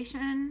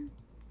 Revelation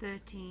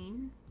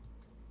 13.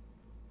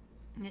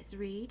 Let's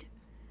read.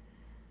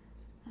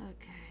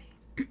 Okay.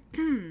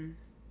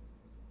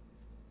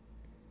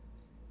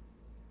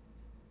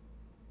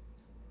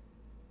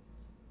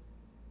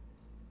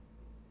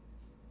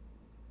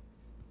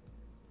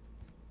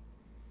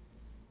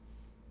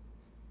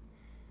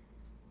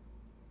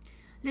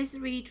 Let's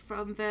read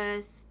from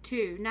verse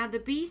 2. Now the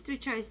beast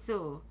which I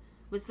saw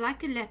was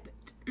like a leopard.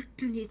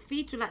 His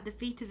feet were like the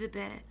feet of a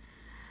bear,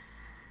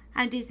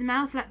 and his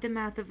mouth like the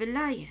mouth of a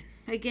lion.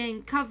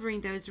 Again,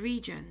 covering those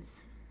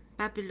regions.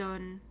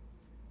 Babylon,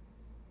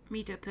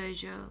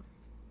 Medo-Persia,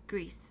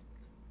 Greece.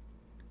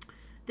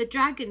 The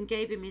dragon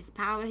gave him his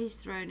power, his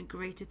throne, and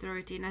great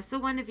authority. And I saw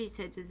one of his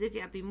heads as if he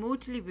had been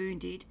mortally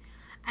wounded,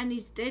 and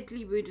his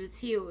deadly wound was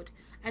healed.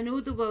 And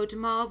all the world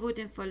marveled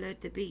and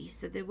followed the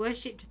beast. So they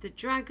worshipped the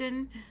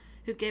dragon,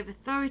 who gave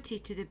authority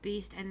to the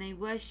beast, and they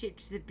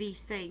worshipped the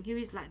beast, saying, Who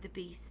is like the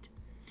beast?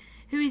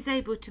 Who is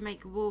able to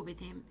make war with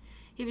him?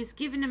 He was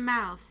given a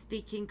mouth,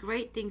 speaking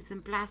great things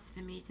and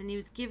blasphemies, and he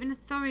was given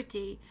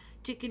authority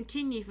to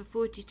continue for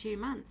 42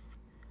 months.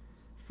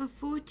 For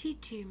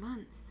 42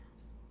 months.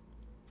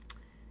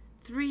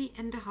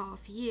 3.5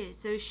 years.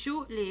 So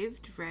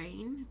short-lived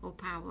reign or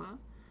power,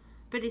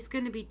 but it's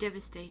going to be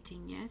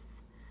devastating,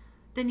 yes?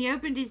 Then he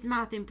opened his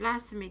mouth in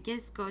blasphemy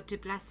against God to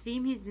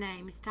blaspheme his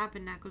name, his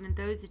tabernacle, and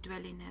those who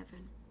dwell in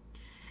heaven.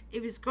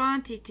 It was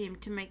granted him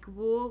to make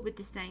war with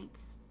the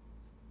saints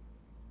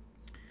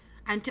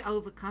and to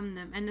overcome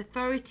them. And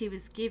authority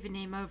was given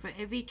him over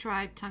every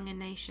tribe, tongue, and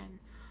nation.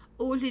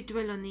 All who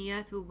dwell on the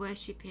earth will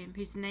worship him,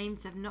 whose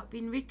names have not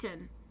been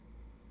written.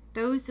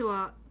 Those who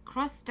are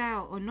crossed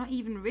out or not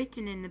even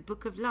written in the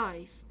book of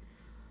life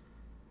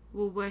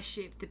will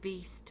worship the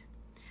beast.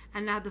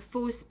 And now the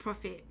false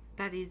prophet,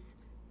 that is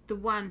the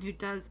one who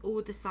does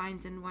all the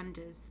signs and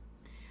wonders,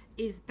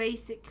 is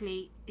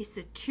basically, it's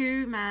a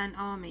two-man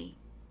army,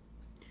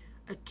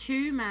 a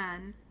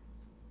two-man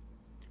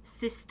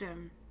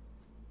system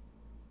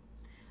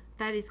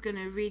that is going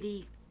to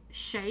really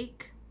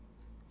shake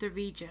the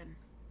region.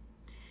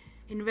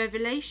 In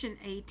Revelation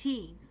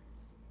 18,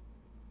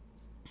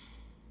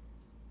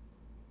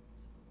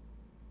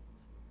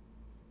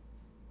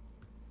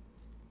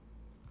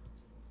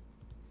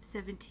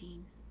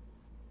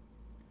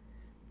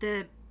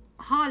 the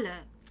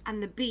harlot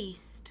and the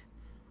beast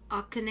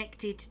are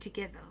connected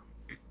together.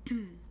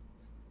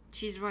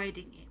 She's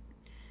riding it.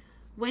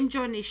 When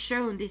John is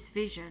shown this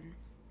vision,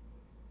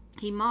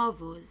 he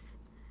marvels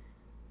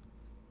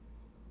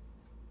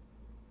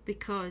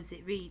because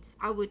it reads,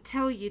 I will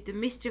tell you the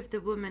mystery of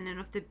the woman and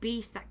of the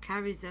beast that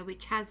carries her,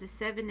 which has the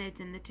 7 heads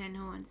and the 10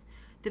 horns.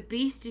 The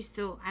beast is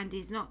thought and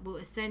is not, will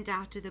ascend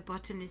out of the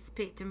bottomless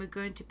pit and will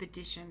go into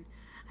perdition.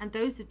 And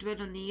those who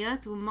dwell on the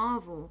earth will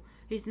marvel,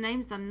 whose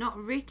names are not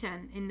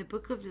written in the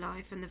book of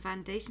life and the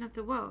foundation of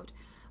the world,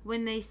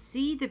 when they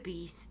see the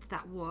beast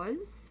that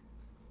was,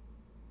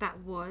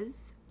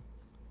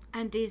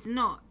 and is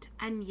not,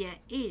 and yet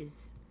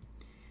is.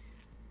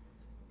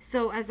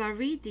 So as I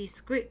read these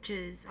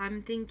scriptures,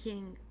 I'm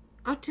thinking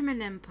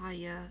Ottoman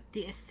Empire,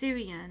 the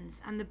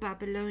Assyrians, and the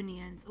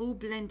Babylonians all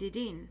blended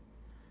in.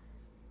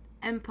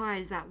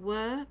 empires that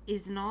were,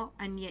 is not,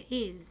 and yet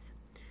is.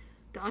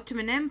 The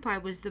Ottoman Empire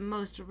was the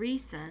most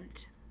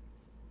recent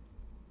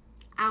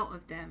out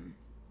of them.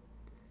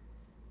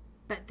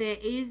 But there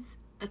is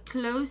a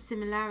close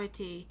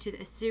similarity to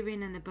the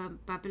Assyrian and the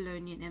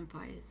Babylonian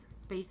empires,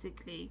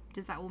 basically.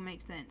 Does that all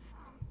make sense?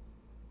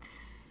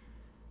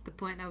 The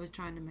point I was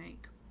trying to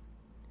make.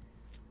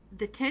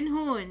 The 10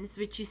 horns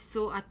which you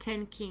saw are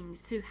 10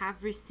 kings who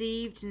have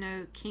received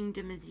no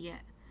kingdom as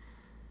yet.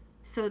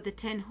 So the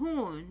 10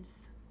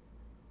 horns,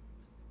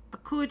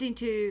 according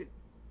to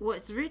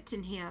what's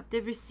written here,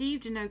 they've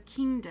received no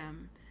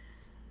kingdom.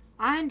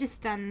 I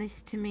understand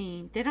this to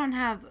mean they don't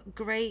have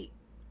great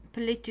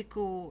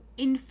political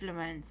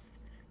influence.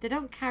 They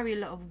don't carry a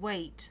lot of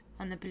weight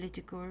on the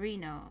political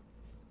arena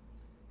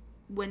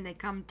when they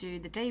come to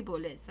the table,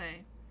 let's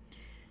say.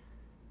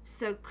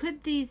 So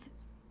could these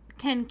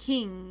 10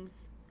 kings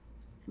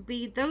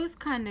be those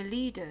kind of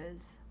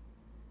leaders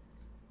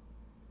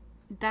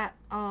that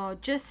are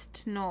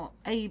just not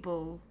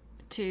able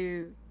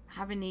to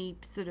have any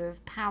sort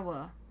of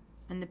power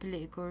in the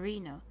political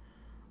arena?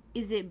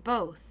 Is it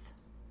both?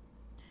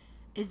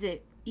 Is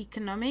it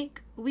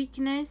economic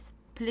weakness,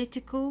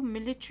 political,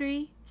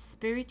 military,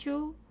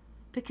 spiritual?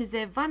 Because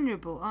they're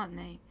vulnerable, aren't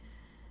they?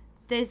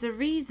 There's a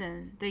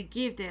reason they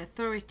give their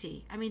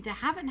authority. I mean, they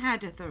haven't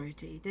had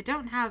authority. They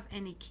don't have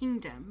any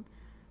kingdom.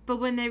 But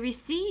when they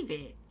receive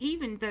it,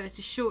 even though it's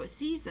a short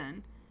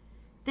season,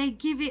 they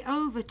give it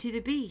over to the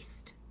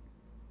beast.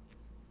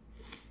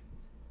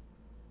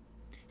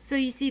 So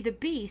you see, the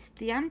beast,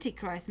 the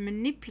Antichrist,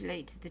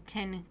 manipulates the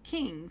 10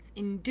 kings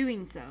in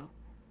doing so.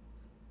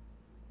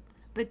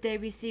 But they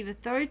receive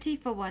authority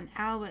for 1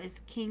 hour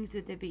as kings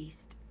of the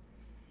beast.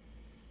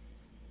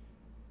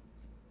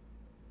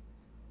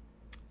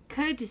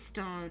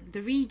 Kurdistan,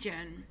 the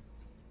region,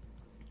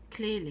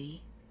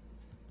 clearly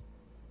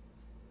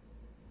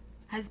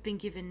has been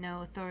given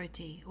no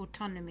authority,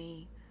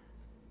 autonomy,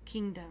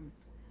 kingdom.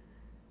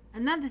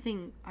 Another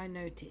thing I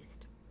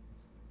noticed,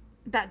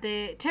 that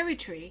the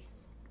territory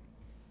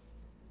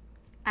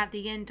at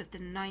the end of the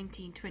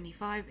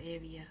 1925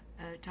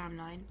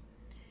 timeline,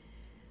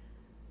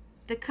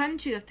 the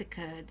country of the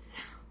Kurds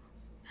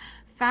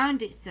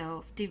found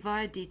itself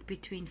divided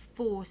between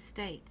 4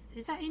 states.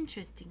 Is that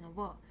interesting or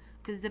what?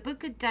 Because the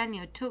book of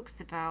Daniel talks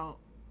about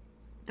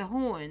the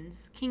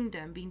horns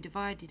kingdom being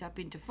divided up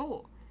into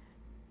 4.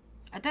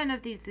 I don't know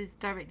if this is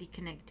directly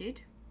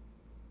connected,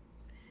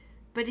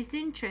 but it's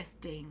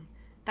interesting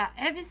that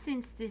ever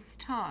since this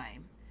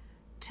time,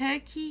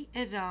 Turkey,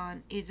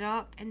 Iran,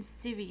 Iraq and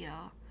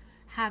Syria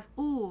have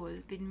all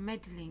been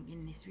meddling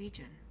in this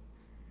region.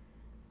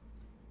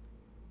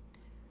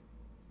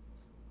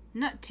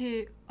 Not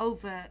to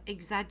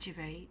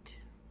over-exaggerate,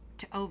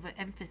 to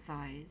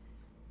over-emphasize,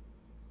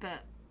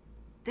 but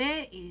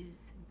there is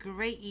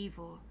great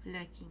evil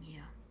lurking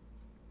here.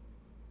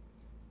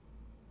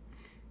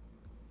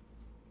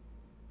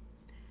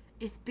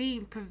 It's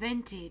being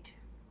prevented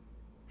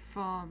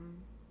from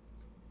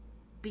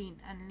being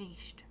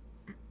unleashed.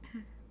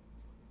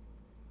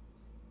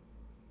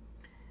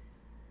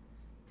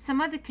 Some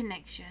other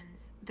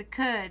connections, the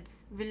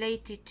Kurds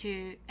related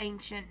to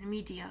ancient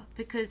Media,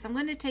 because I'm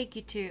going to take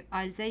you to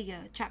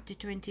Isaiah chapter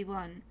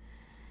 21.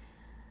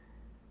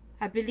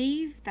 I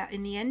believe that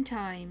in the end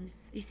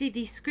times, you see,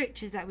 these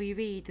scriptures that we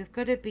read, they've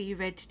got to be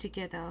read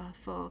together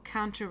for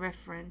counter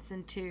reference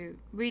and to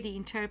really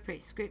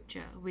interpret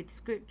scripture with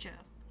scripture.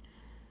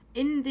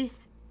 In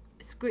this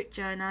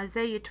scripture in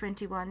Isaiah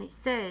 21, it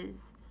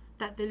says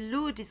that the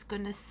Lord is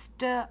going to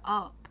stir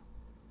up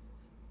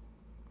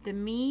the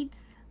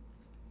Medes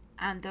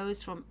and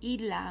those from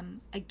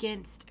Elam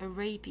against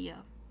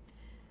Arabia.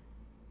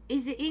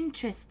 Is it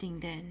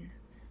interesting then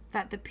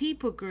that the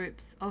people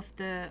groups of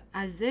the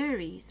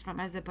Azeris from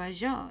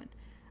Azerbaijan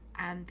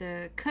and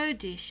the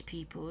Kurdish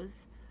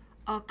peoples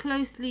are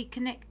closely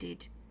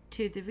connected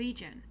to the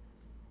region,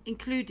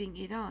 including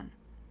Iran?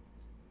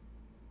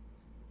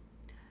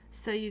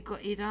 So you've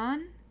got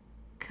Iran,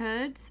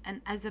 Kurds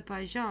and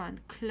Azerbaijan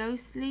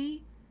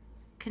closely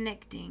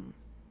connecting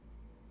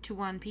to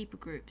one people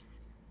groups,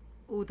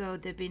 although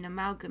they've been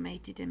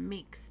amalgamated and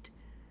mixed,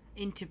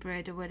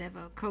 interbred or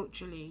whatever,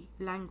 culturally,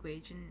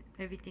 language and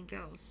everything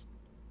else.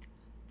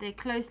 They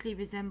closely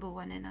resemble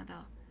one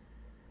another.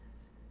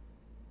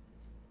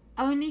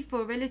 Only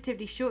for a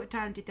relatively short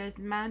time did those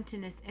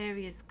mountainous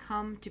areas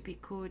come to be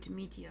called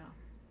Media.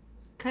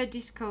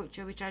 Kurdish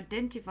culture, which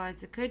identifies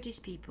the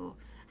Kurdish people,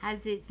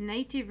 has its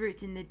native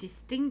roots in the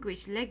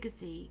distinguished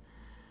legacy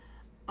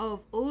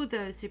of all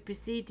those who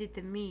preceded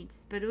the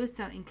Medes, but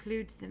also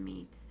includes the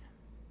Medes.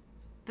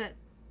 But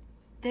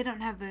they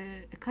don't have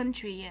a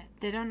country yet.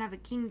 They don't have a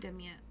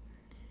kingdom yet.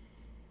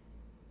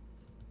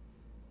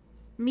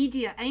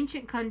 Media,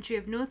 ancient country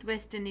of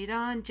northwestern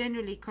Iran,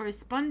 generally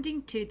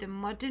corresponding to the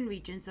modern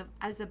regions of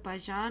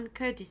Azerbaijan,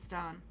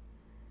 Kurdistan.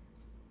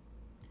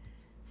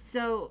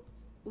 So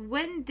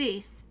when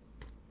this,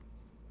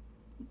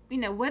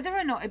 whether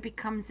or not it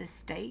becomes a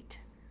state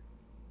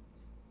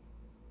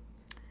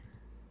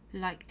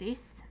like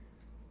this,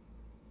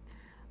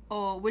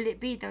 Or will it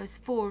be those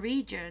 4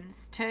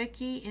 regions,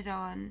 Turkey,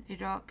 Iran,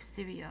 Iraq,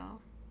 Syria,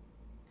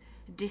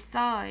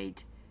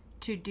 decide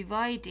to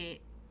divide it,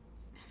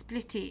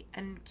 split it,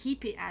 and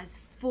keep it as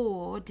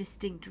 4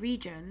 distinct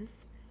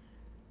regions?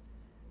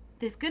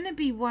 There's going to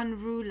be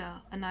one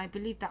ruler, and I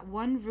believe that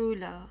one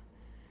ruler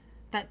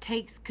that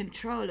takes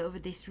control over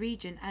this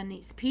region and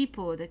its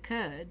people, the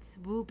Kurds,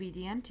 will be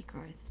the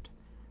Antichrist.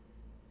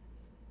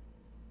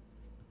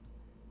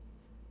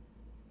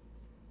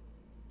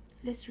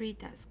 Let's read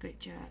that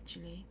scripture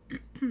actually.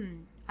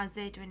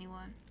 Isaiah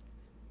 21.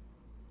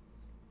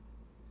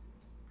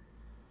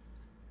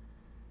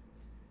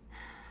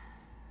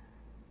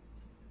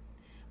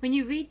 When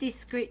you read this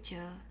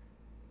scripture,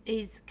 it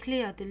is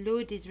clear the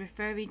Lord is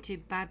referring to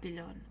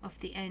Babylon of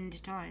the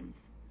end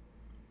times.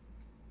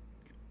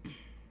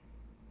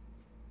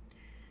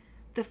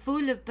 The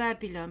fall of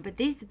Babylon, but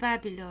this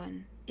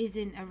Babylon is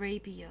in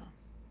Arabia,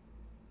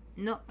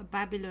 not a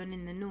Babylon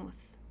in the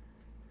north.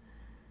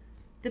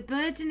 The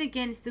burden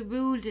against the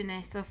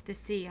wilderness of the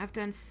sea. I've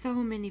done so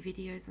many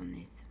videos on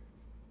this.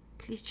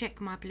 Please check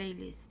my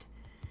playlist.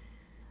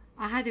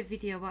 I had a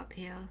video up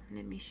here.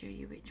 Let me show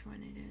you which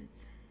one it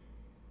is.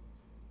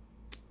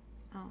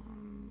 I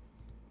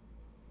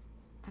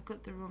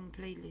got the wrong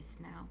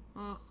playlist now.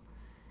 Ugh.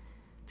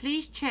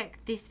 Please check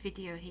this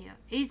video here.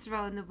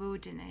 Israel in the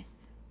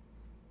wilderness.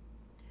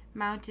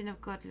 Mountain of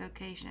God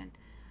location.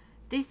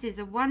 This is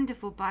a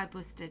wonderful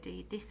Bible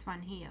study. This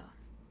one here.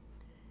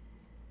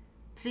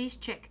 Please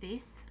check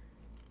this.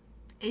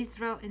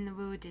 Israel in the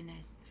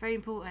wilderness. Very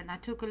important. I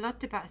talk a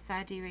lot about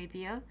Saudi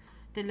Arabia,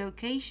 the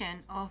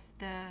location of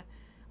the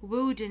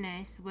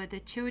wilderness where the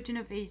children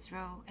of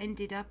Israel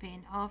ended up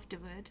in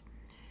afterward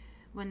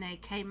when they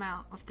came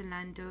out of the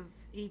land of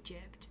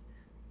Egypt.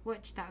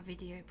 Watch that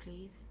video,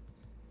 please.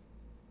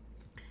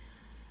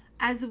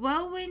 As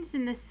whirlwinds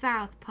in the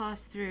south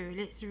pass through,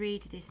 let's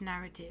read this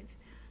narrative.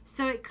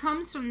 So it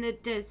comes from the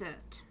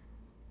desert.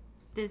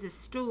 There's a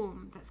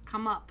storm that's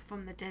come up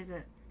from the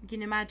desert. You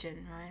can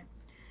imagine, right?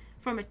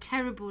 From a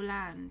terrible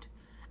land.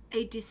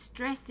 A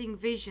distressing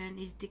vision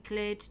is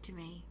declared to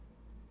me.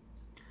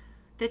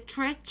 The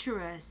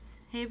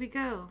treacherous, here we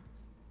go.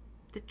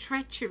 The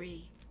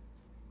treachery.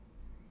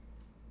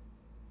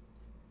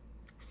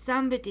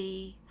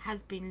 Somebody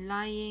has been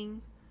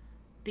lying,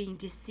 being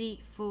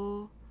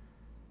deceitful,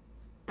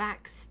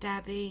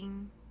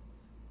 backstabbing,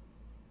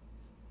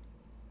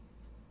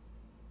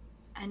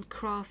 and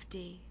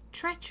crafty.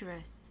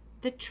 Treacherous.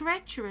 The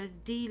treacherous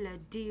dealer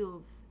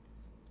deals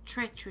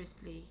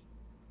treacherously.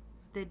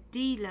 The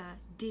dealer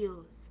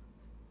deals.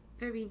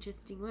 Very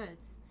interesting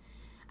words.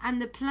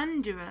 And the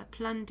plunderer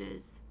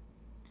plunders.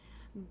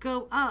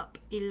 Go up,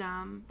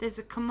 Elam. There's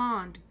a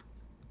command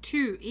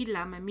to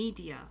Elam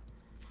Media.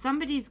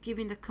 Somebody's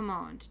giving the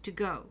command to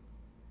go.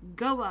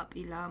 Go up,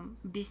 Elam.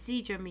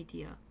 Besiege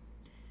Media.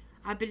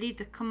 I believe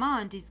the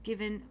command is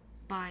given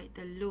by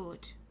the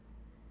Lord.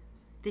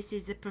 This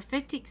is a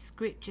prophetic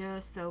scripture,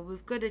 so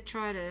we've got to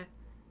try to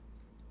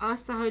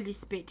ask the Holy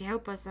Spirit to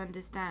help us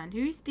understand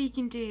who's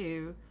speaking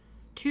to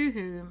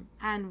whom,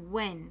 and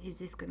when is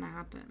this going to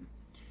happen.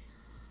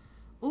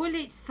 All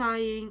its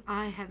sighing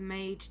I have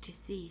made to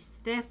cease.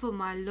 Therefore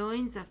my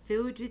loins are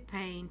filled with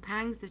pain.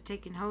 Pangs have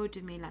taken hold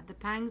of me like the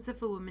pangs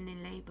of a woman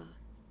in labor.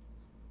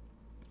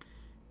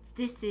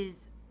 This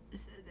is,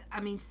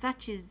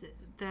 such is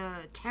the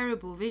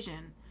terrible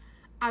vision.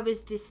 I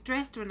was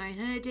distressed when I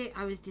heard it.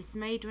 I was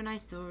dismayed when I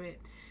saw it.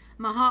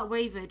 My heart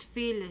wavered.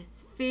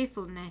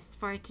 Fearfulness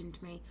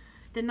frightened me.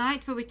 The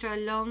night for which I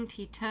longed,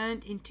 he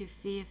turned into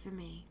fear for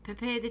me.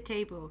 Prepare the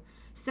table.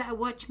 Set a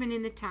watchman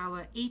in the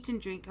tower. Eat and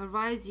drink.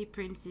 Arise, ye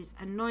princes.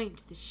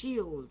 Anoint the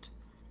shield.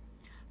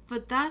 For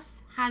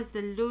thus has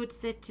the Lord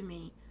said to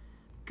me,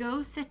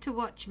 go set a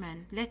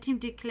watchman. Let him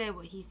declare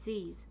what he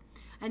sees.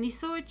 And he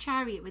saw a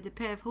chariot with a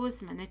pair of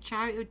horsemen, a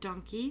chariot of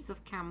donkeys,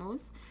 of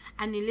camels,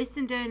 and he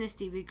listened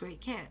earnestly with great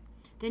care.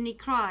 Then he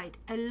cried,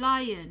 a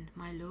lion,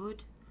 my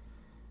lord.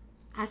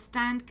 I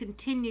stand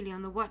continually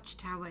on the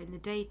watchtower in the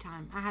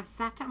daytime. I have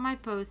sat at my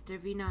post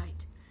every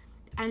night.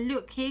 And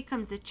look, here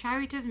comes a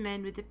chariot of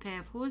men with a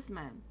pair of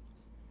horsemen.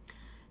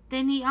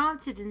 Then he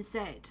answered and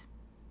said,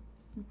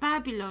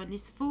 Babylon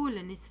is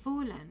fallen, is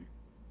fallen.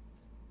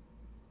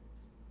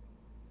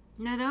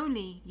 Not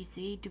only, you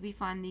see, do we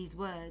find these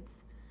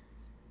words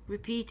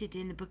repeated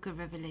in the book of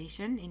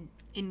Revelation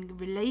in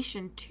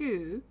relation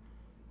to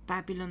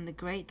Babylon the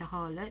Great, the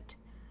harlot,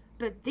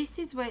 but this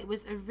is where it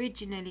was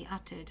originally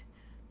uttered.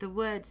 The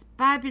words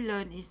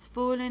Babylon is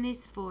fallen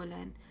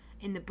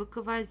in the book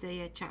of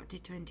Isaiah chapter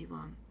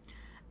 21.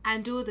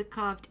 And all the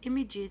carved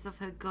images of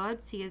her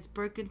gods he has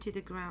broken to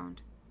the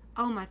ground.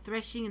 O my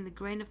threshing and the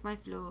grain of my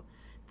floor,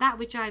 that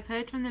which I have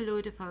heard from the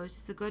Lord of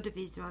hosts, the God of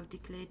Israel, I have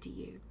declared to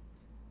you.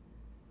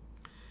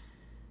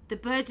 The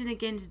burden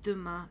against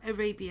Duma,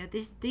 Arabia.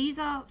 These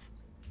are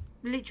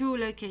literal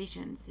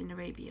locations in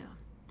Arabia.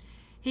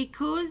 He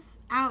calls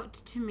out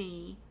to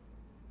me.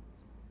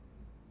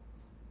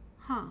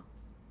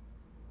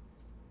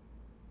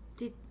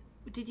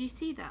 Did you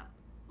see that?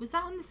 Was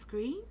that on the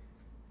screen?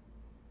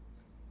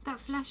 That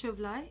flash of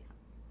light?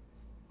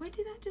 Where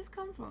did that just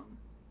come from?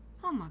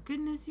 Oh my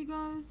goodness, you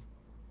guys.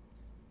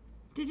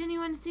 Did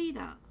anyone see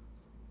that?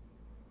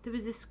 There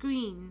was a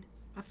screen,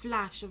 a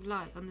flash of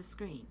light on the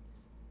screen.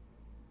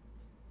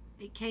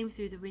 It came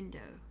through the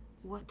window.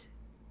 What's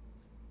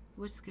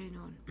going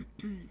on?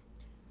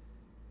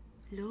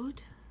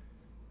 Lord?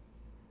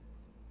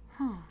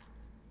 Huh.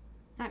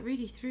 That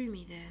really threw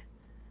me there.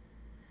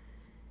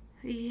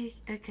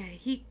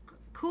 He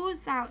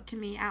calls out to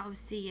me out of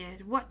Seir,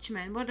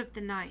 Watchman, what of the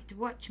night?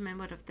 Watchman,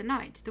 what of the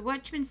night? The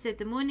watchman said,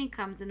 the morning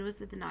comes and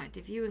also the night.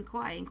 If you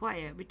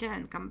inquire,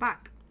 return, come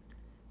back.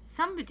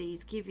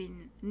 Somebody's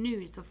giving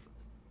news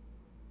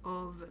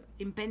of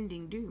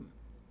impending doom.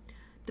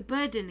 The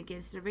burden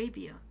against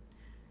Arabia.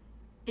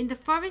 In the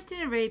forest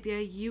in Arabia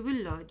you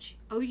will lodge,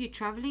 O you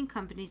travelling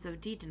companies of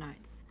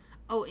Dedanites,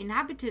 O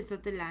inhabitants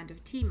of the land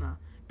of Tema.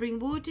 Bring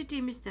water to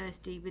him who is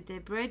thirsty. With their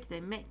bread they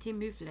met him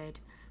who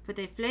fled. For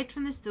they fled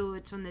from the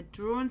sword, from the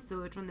drawn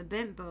sword, from the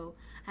bent bow,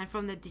 and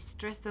from the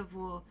distress of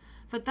war.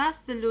 For thus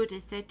the Lord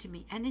has said to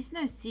me, and it's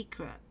no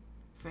secret,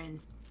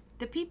 friends,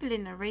 the people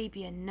in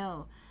Arabia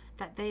know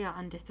that they are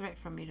under threat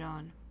from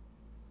Iran.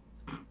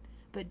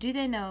 But do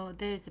they know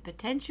there is a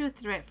potential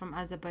threat from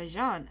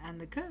Azerbaijan and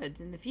the Kurds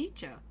in the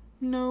future?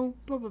 No,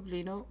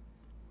 probably not.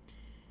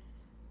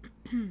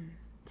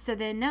 So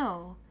they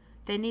know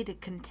they need to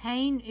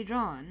contain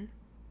Iran.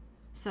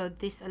 So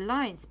this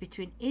alliance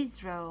between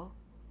Israel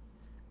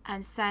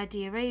and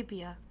Saudi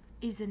Arabia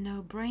is a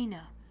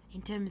no-brainer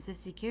in terms of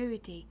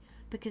security,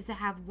 because they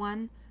have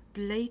one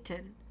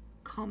blatant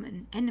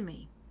common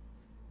enemy.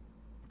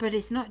 But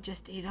it's not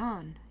just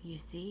Iran, you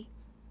see.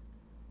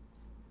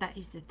 That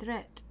is the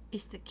threat.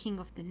 It's the king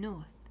of the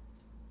north,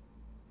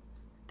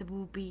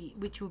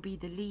 which will be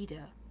the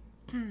leader.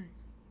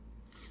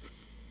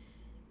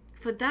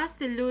 For thus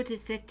the Lord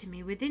has said to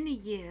me, within a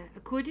year,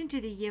 according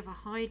to the year of a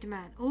hired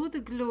man, all the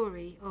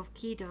glory of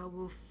Kedar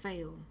will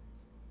fail,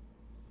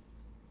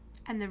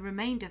 and the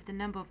remainder of the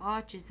number of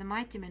archers, the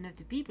mighty men of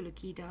the people of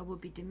Kedar, will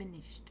be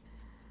diminished.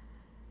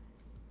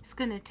 It's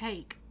going to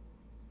take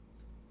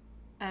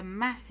a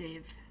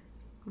massive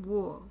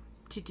war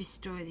to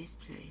destroy this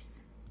place.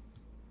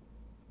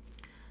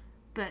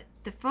 But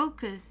the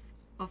focus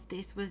of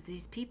this was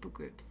these people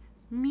groups,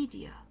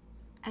 media,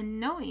 and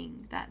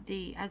knowing that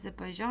the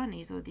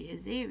Azerbaijanis or the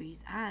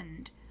Azeris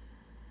and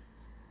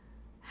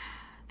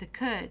the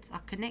Kurds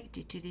are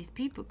connected to these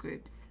people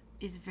groups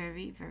is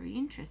very, very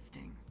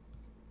interesting.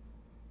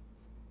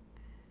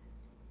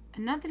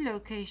 Another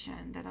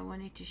location that I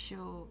wanted to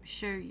show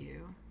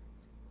you.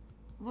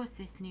 What's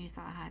this news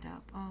that I had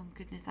up? Oh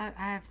goodness, I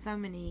have so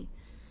many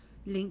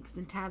links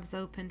and tabs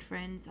open,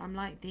 friends. I'm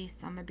like this.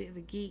 I'm a bit of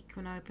a geek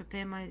when I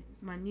prepare my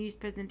news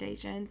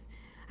presentations.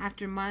 I have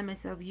to remind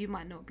myself you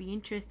might not be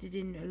interested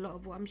in a lot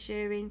of what I'm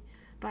sharing,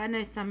 but I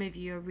know some of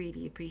you are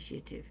really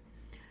appreciative.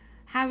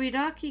 How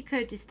Iraqi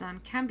Kurdistan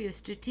can be of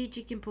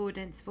strategic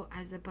importance for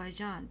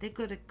Azerbaijan. They've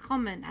got a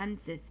common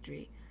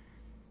ancestry,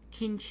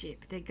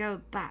 kinship. They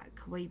go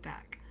back, way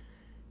back.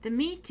 The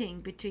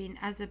meeting between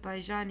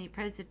Azerbaijani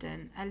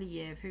President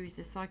Aliyev, who is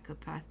a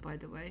psychopath, by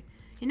the way.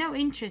 You know,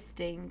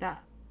 interesting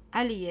that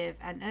Aliyev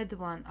and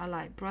Erdogan are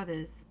like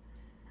brothers.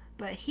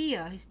 But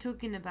here he's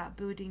talking about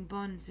building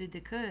bonds with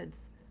the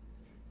Kurds.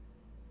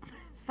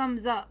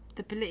 Sums up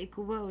the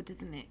political world,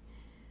 doesn't it?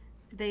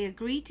 They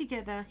agree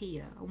together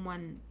here on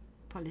one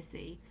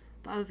policy,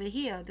 but over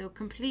here they'll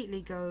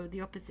completely go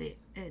the opposite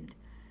end.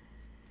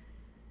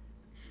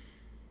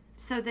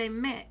 So they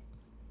met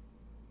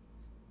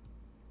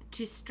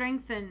to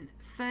strengthen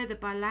further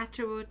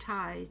bilateral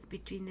ties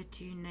between the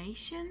two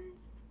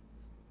nations,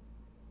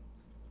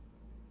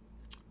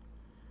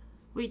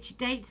 which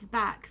dates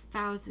back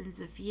thousands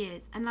of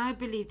years. And I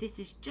believe this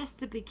is just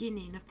the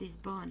beginning of this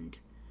bond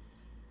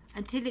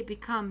until it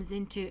becomes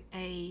into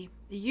a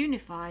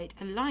unified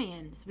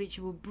alliance which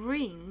will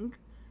bring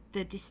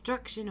the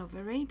destruction of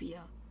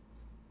Arabia.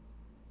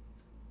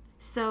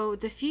 So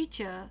the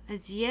future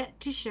has yet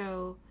to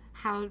show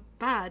how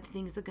bad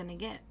things are going to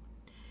get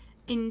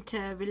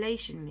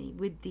interrelationally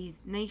with these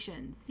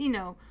nations. You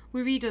know,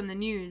 we read on the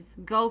news,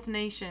 Gulf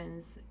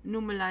nations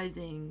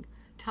normalizing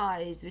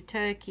ties with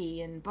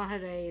Turkey and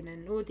Bahrain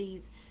and all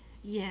these.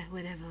 Yeah,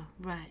 whatever.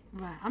 Right.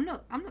 I'm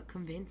not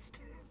convinced.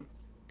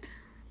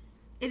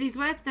 It is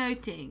worth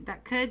noting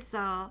that Kurds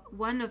are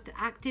one of the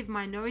active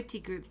minority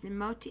groups in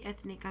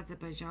multi-ethnic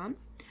Azerbaijan,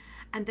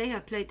 and they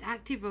have played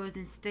active roles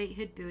in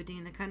statehood building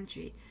in the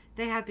country.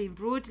 They have been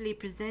broadly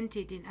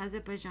presented in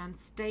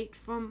Azerbaijan's state,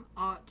 from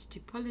art to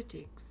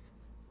politics.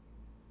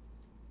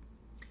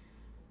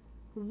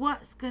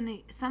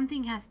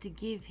 Something has to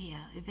give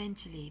here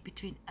eventually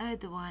between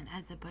Erdogan and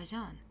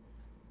Azerbaijan,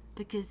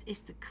 because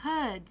it's the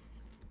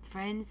Kurds,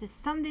 friends. There's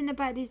something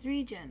about this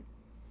region.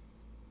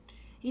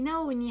 You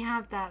know, when you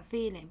have that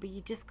feeling, but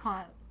you just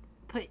can't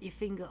put your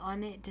finger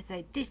on it to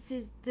say, this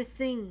is the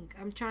thing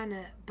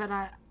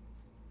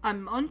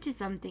I'm onto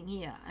something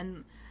here.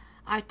 And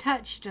I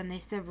touched on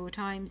this several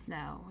times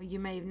now. You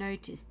may have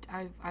noticed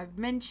I've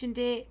mentioned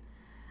it,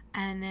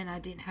 and then I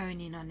didn't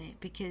hone in on it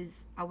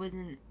because I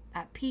wasn't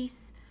at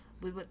peace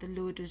with what the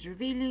Lord was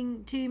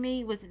revealing to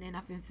me. Wasn't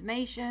enough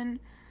information.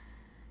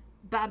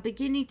 But I'm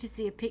beginning to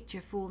see a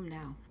picture form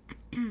now.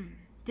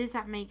 Does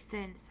that make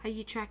sense? Are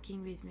you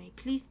tracking with me?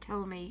 Please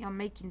tell me I'm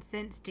making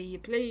sense to you,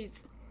 please.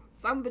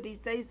 Somebody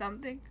say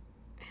something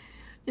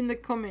in the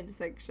comment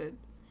section.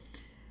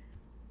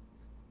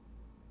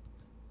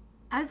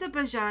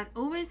 Azerbaijan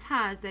always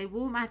has a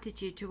warm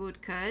attitude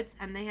toward Kurds,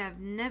 and they have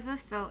never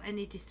felt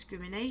any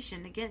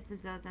discrimination against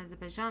themselves in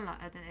Azerbaijan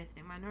like other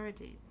ethnic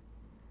minorities.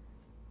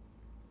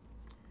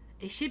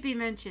 It should be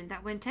mentioned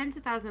that when tens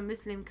of thousands of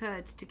Muslim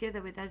Kurds,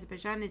 together with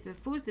Azerbaijanis, were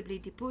forcibly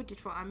deported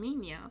from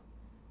Armenia,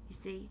 you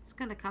see, it's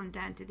going to come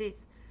down to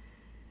this.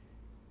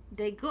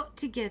 They got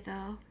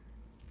together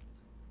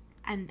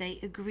and they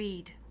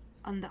agreed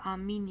on the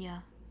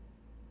Armenia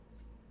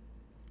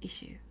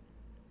issue.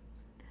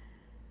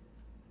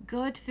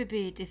 God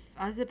forbid if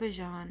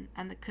Azerbaijan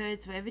and the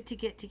Kurds were ever to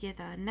get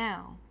together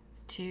now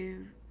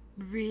to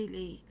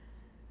really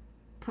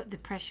put the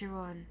pressure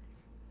on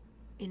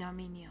in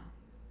Armenia.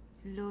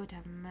 Lord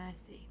have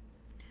mercy.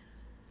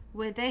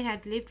 Where they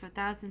had lived for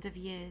thousands of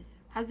years,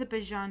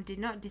 Azerbaijan did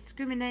not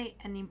discriminate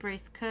and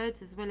embraced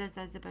Kurds as well as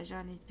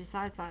Azerbaijanis.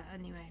 Besides that,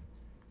 anyway,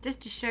 just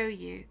to show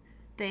you,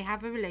 they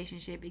have a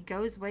relationship. It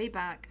goes way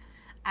back,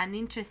 and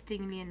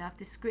interestingly enough,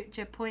 the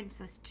scripture points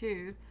us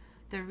to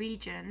the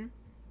region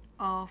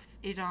of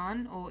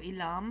Iran or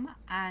Elam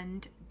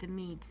and the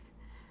Medes,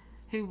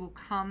 who will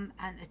come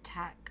and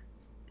attack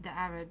the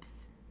Arabs.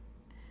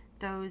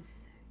 Those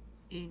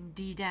in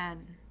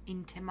Didan,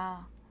 in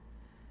Tamar.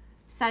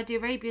 Saudi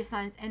Arabia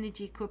signs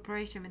energy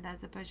cooperation with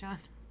Azerbaijan.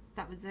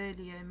 That was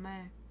earlier in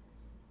May.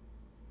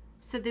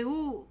 So they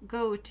all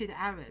go to the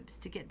Arabs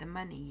to get the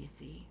money, you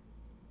see.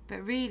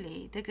 But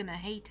really, they're going to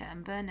hate her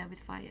and burn her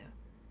with fire.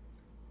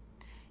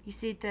 You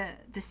see,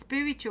 the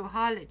spiritual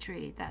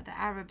harlotry that the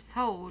Arabs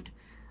hold,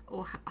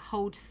 or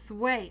hold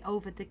sway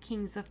over the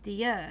kings of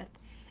the earth,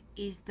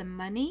 is the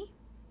money,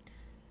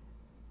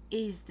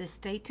 is the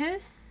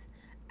status,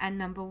 and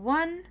number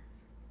one,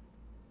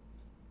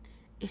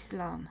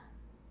 Islam.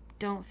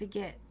 Don't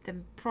forget the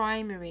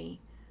primary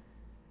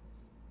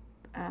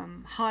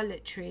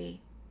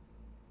harlotry,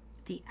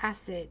 the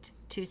asset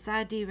to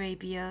Saudi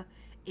Arabia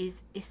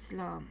is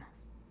Islam.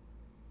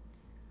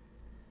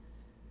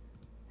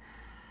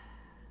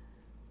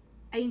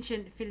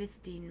 Ancient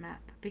Philistine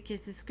map,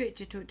 because the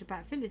scripture talked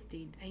about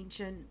Philistine,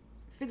 ancient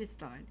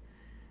Philistine,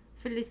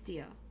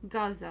 Philistia,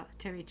 Gaza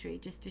territory,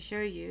 just to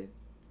show you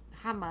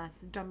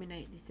Hamas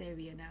dominate this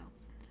area now.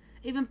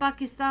 Even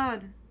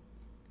Pakistan,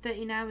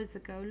 13 hours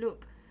ago,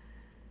 look,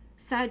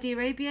 Saudi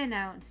Arabia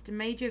announced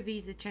major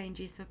visa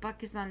changes for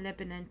Pakistan,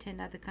 Lebanon, 10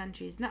 other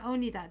countries. Not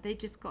only that, they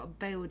just got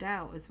bailed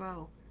out as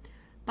well.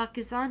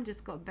 Pakistan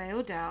just got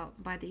bailed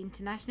out by the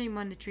International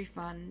Monetary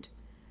Fund,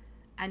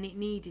 and it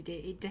needed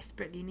it. It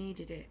desperately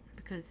needed it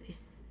because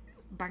it's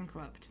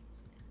bankrupt.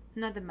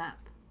 Another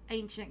map,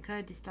 ancient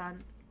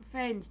Kurdistan.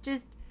 Friends,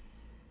 just,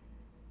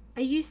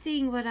 are you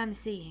seeing what I'm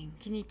seeing?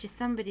 Can you just,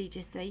 somebody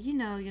just say, you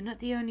know, you're not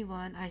the only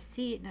one. I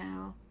see it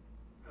now.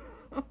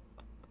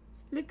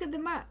 Look at the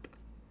map.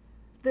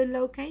 The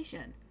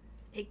location.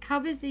 It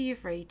covers the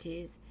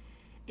Euphrates.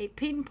 It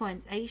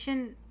pinpoints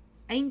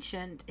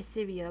ancient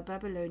Assyria,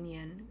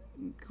 Babylonian,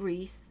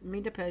 Greece,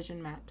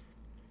 Medo-Persian maps.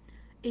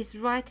 It's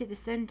right at the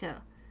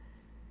center.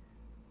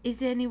 Is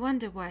there any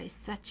wonder why it's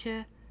such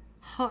a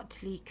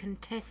hotly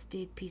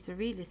contested piece of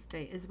real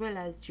estate, as well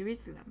as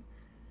Jerusalem?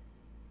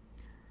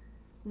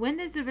 When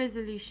there's a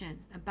resolution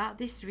about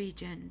this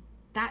region,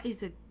 that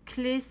is a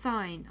clear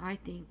sign, I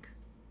think,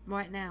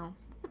 right now.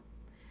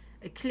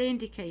 A clear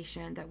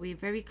indication that we're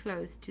very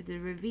close to the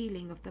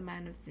revealing of the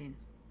man of sin.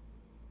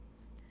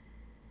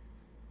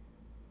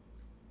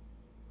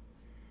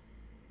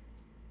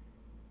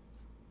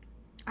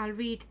 I'll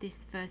read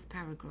this first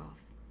paragraph.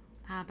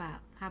 How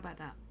about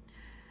that?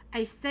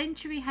 A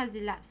century has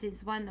elapsed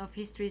since one of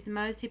history's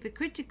most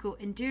hypocritical,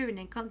 enduring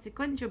and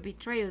consequential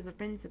betrayals of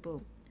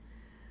principle.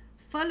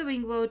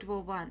 Following World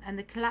War I and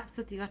the collapse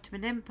of the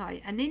Ottoman Empire,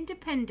 an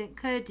independent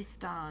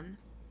Kurdistan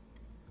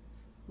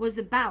was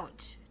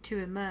about to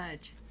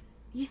emerge.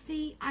 You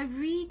see, I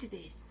read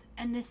this,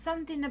 and there's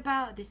something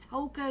about this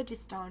whole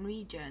Kurdistan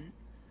region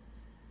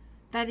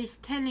that is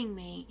telling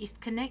me it's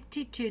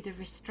connected to the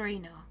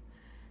restrainer.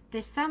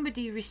 There's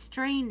somebody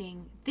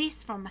restraining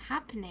this from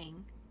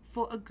happening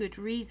for a good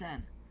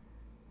reason.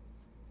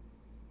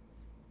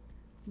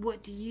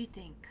 What do you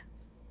think?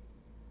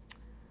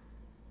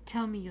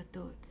 Tell me your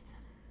thoughts.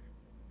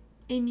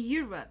 In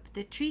Europe,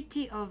 the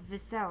Treaty of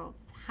Versailles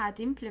had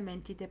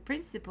implemented the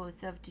principle of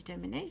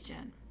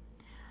self-determination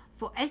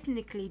for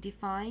ethnically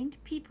defined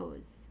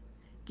peoples,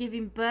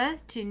 giving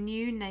birth to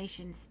new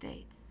nation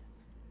states.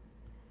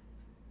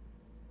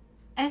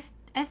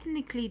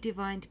 Ethnically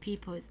defined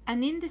peoples.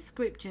 And in the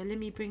scripture, let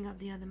me bring up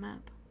the other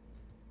map.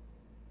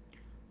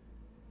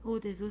 Oh,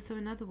 there's also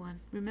another one.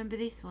 Remember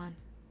this one?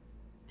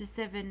 The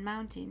 7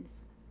 mountains.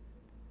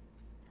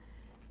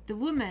 The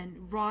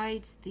woman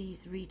rides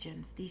these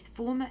regions, these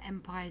former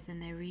empires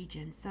and their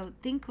regions. So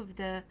think of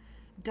the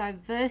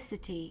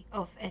diversity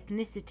of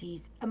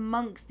ethnicities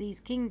amongst these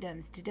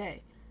kingdoms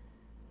today.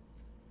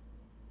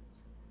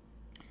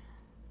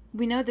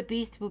 We know the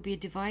beast will be a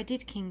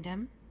divided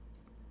kingdom,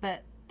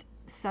 but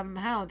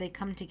somehow they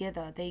come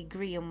together. They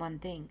agree on one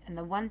thing, and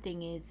the one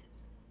thing is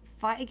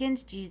fight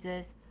against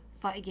Jesus,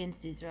 fight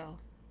against Israel,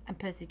 and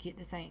persecute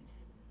the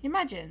saints.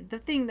 Imagine the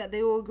thing that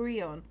they all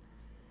agree on.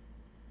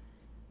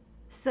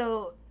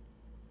 So,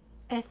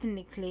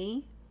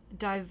 ethnically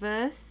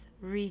diverse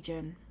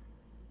region.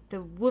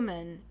 The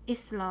woman,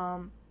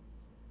 Islam,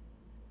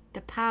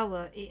 the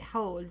power it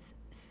holds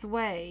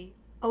sway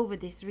over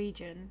this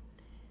region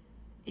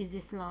is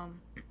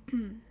Islam.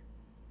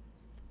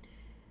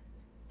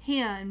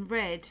 Here in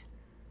red,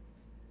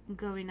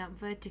 going up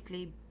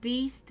vertically,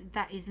 beast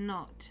that is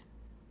not,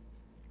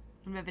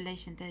 in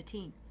Revelation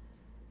 13,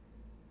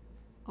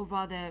 or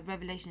rather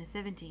Revelation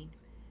 17.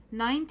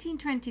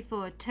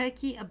 1924,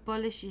 Turkey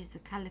abolishes the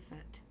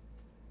caliphate,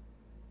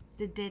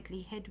 the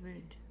deadly head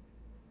wound.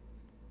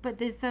 But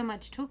there's so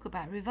much talk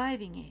about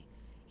reviving it.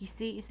 You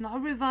see, it's not a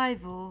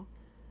revival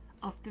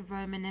of the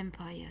Roman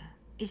Empire.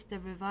 It's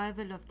the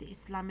revival of the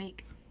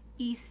Islamic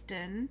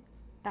Eastern,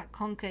 that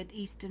conquered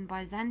Eastern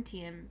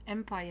Byzantium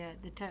Empire,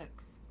 the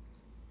Turks.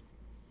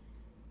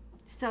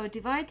 So a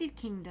divided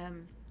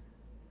kingdom,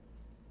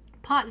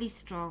 partly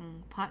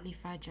strong, partly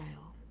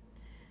fragile.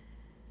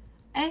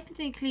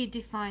 Ethnically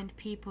defined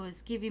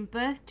peoples giving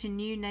birth to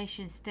new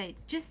nation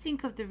states. Just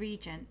think of the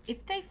region.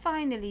 If they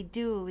finally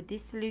deal with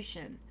this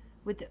solution,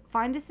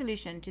 find a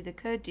solution to the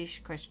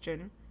Kurdish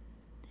question,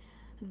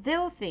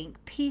 they'll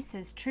think peace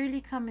has truly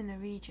come in the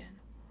region,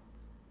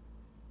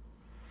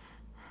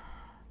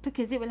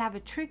 because it will have a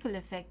trickle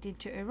effect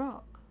into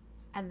Iraq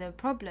and the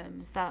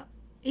problems that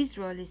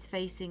Israel is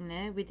facing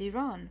there with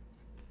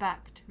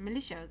Iran-backed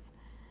militias,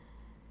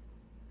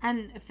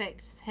 and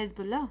affects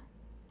Hezbollah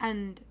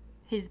and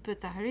Hizb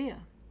ut-Tahrir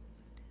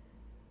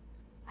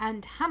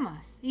and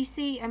Hamas. You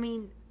see, I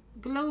mean,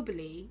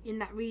 globally in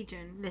that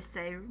region, let's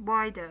say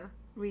wider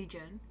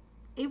region,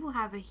 it will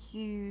have a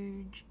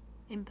huge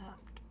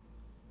impact.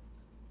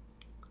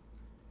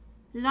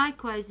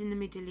 Likewise in the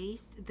Middle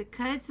East, the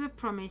Kurds were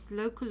promised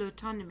local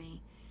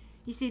autonomy.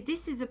 You see,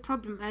 this is a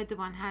problem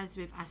Erdogan has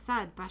with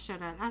Assad, Bashar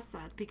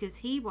al-Assad, because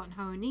he won't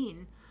hone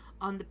in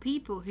on the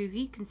people who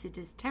he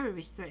considers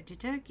terrorist threat to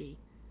Turkey.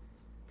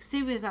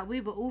 Syria's like,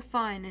 we were all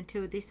fine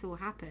until this all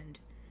happened.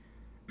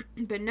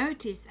 But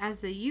notice, as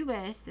the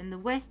US and the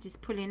West is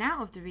pulling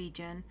out of the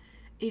region,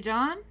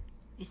 Iran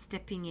is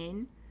stepping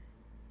in,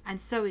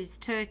 and so is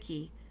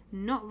Turkey,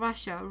 not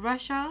Russia.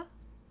 Russia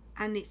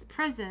and its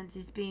presence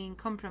is being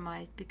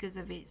compromised because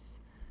of its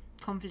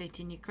conflict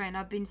in Ukraine.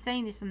 I've been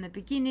saying this from the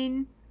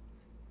beginning.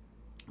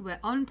 We're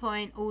on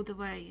point all the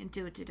way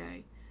until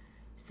today.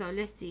 So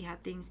let's see how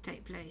things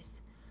take place.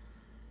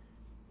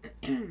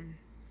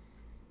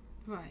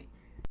 Right.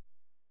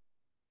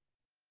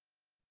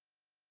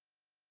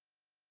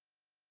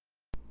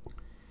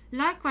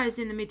 Likewise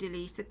in the Middle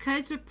East, the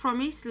Kurds were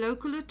promised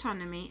local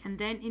autonomy and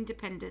then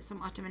independence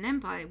from Ottoman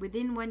Empire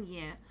within 1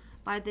 year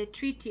by the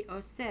Treaty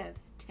of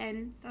Sèvres,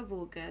 10th of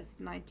August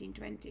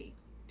 1920.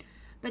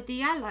 But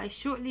the Allies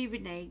shortly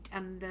reneged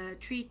on the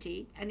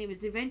treaty, and it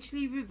was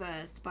eventually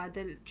reversed by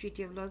the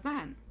Treaty of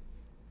Lausanne,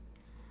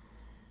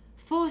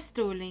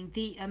 forestalling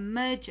the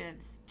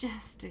emergence,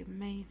 just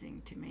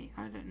amazing to me,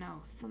 I don't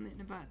know, something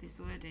about this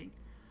wording,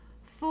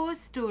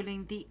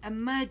 forestalling the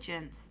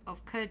emergence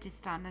of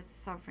Kurdistan as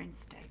a sovereign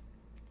state.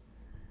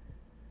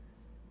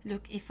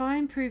 Look, if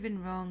I'm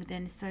proven wrong,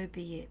 then so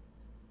be it.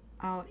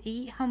 I'll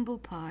eat humble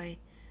pie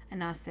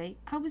and I'll say,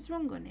 I was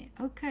wrong on it.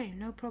 Okay,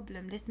 no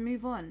problem. Let's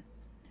move on.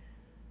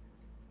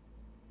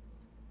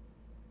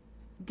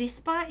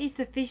 Despite its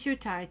official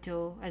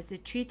title as the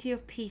Treaty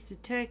of Peace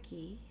with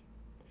Turkey,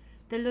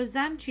 the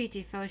Lausanne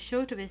Treaty fell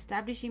short of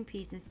establishing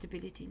peace and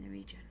stability in the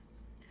region.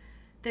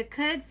 The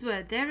Kurds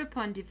were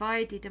thereupon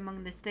divided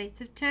among the states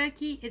of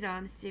Turkey,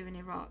 Iran, Syria and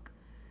Iraq,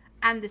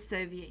 and the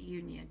Soviet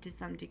Union to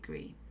some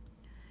degree.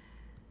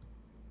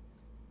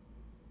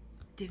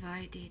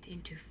 Divided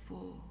into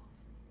 4.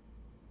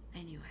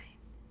 Anyway.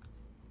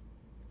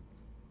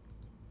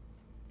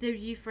 The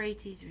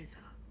Euphrates River.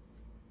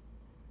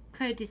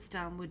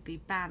 Kurdistan would be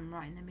bam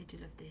right in the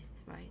middle of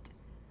this, right?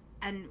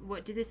 And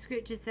what did the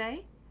scripture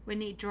say?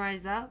 When it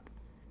dries up,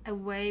 a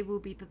way will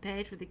be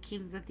prepared for the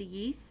kings of the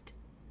east.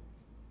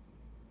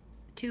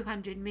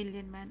 200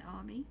 million man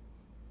army.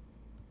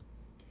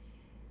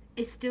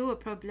 It's still a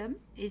problem.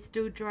 It's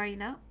still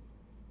drying up.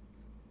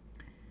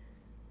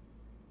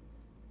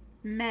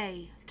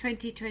 May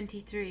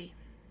 2023.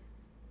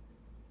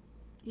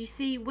 You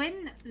see,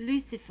 when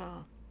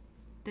Lucifer,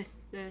 the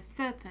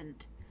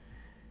serpent,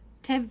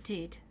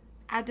 tempted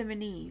Adam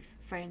and Eve,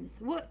 friends,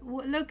 what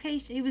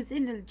location? It was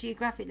in a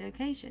geographic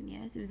location,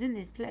 yes? It was in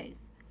this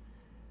place.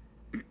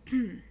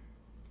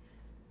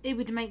 It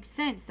would make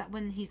sense that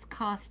when he's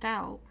cast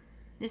out,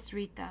 let's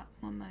read that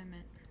one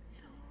moment.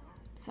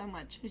 So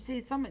much. You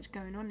see, so much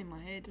going on in my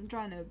head. I'm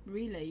trying to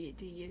relay it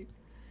to you.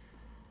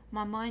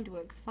 My mind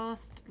works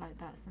fast like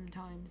that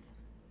sometimes.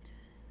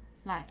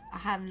 Like, I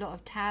have a lot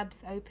of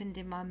tabs opened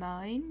in my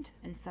mind,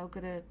 and so I've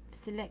got to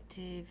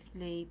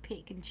selectively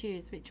pick and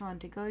choose which one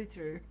to go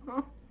through.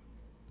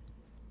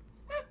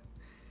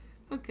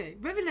 Okay,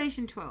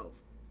 Revelation 12.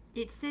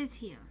 It says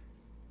here,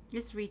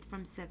 let's read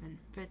from 7,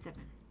 verse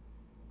 7.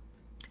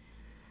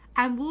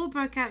 And war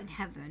broke out in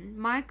heaven.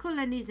 Michael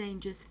and his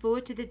angels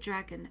fought to the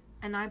dragon,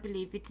 and I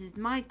believe it is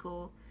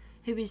Michael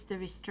who is the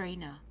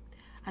restrainer.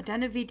 I've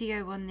done a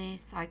video on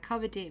this. I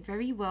covered it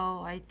very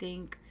well, I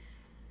think.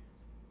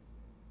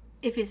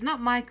 If it's not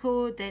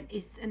Michael, then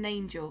it's an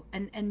angel.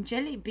 An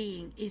angelic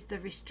being is the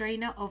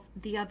restrainer of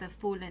the other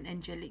fallen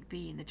angelic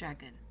being, the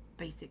dragon,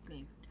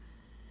 basically.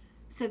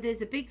 So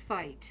there's a big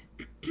fight.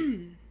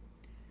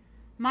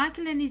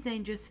 Michael and his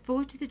angels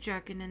fought to the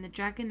dragon, and the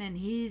dragon and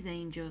his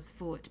angels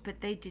fought, but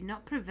they did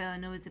not prevail,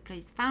 nor was a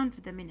place found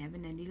for them in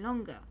heaven any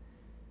longer.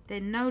 They're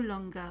no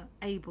longer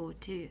able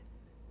to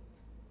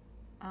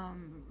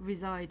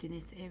reside in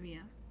this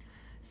area.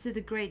 So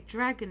the great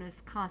dragon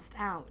was cast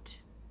out.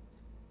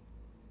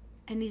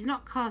 And he's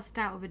not cast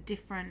out of a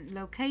different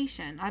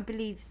location. I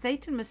believe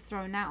Satan was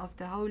thrown out of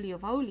the Holy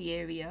of Holy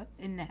area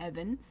in the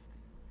heavens.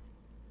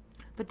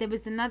 But there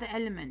was another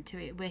element to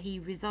it where he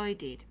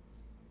resided.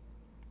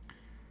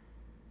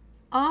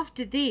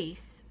 After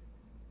this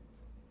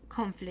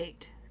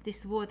conflict,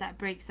 this war that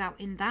breaks out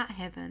in that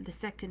heaven, the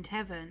second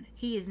heaven,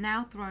 he is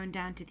now thrown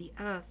down to the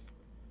earth,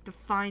 the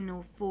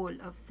final fall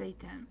of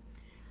Satan.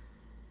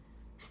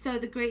 So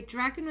the great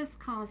dragon was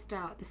cast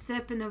out, the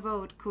serpent of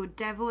old, called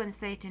Devil and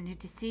Satan, who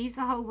deceives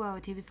the whole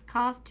world. He was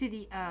cast to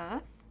the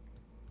earth,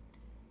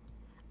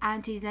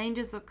 and his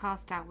angels were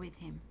cast out with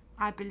him.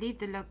 I believe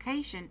the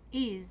location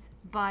is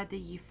by the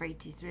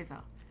Euphrates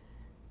River,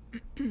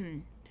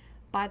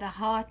 by the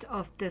heart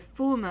of the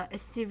former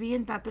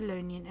Assyrian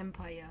Babylonian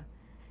Empire,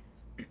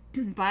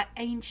 by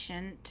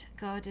ancient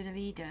Garden of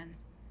Eden.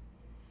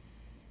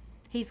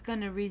 He's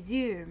going to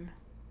resume.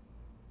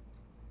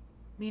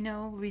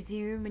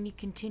 Resume when you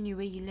continue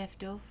where you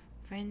left off,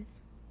 friends.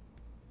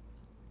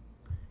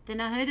 Then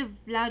I heard a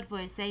loud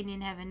voice saying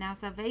in heaven, now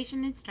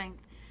salvation and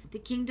strength, the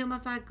kingdom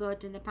of our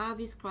God and the power of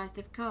his Christ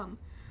have come.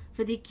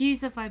 For the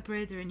accuser of our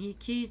brethren, he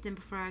accused them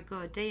before our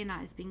God, day and night,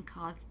 has been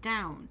cast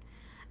down.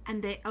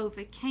 And they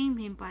overcame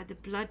him by the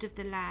blood of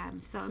the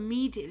Lamb. So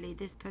immediately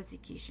there's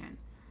persecution,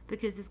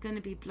 because there's going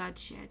to be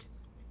bloodshed.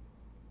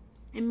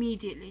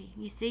 Immediately.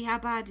 You see how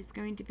bad it's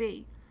going to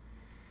be.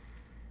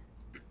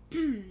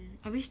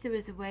 I wish there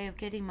was a way of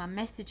getting my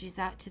messages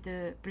out to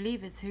the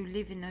believers who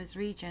live in those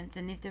regions,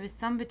 and if there was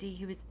somebody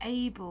who was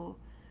able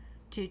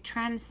to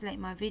translate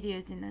my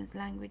videos in those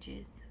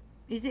languages.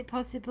 Is it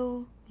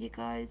possible, you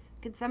guys?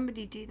 Could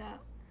somebody do that?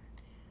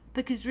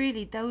 Because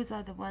really, those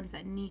are the ones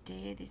that need to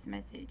hear this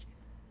message.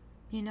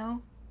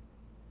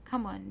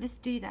 Come on, let's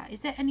do that.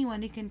 Is there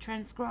anyone who can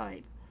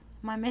transcribe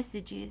my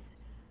messages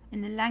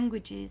in the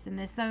languages? And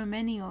there's so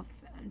many of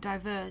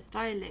diverse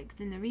dialects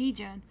in the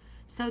region,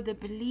 so the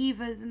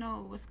believers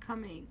know what's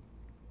coming.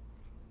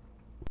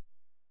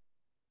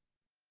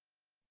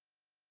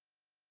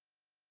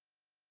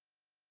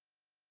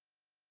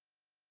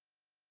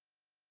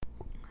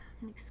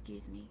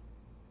 Excuse me.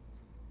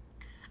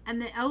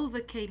 And they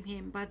overcame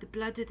him by the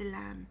blood of the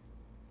Lamb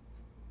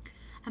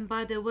and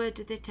by the word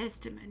of their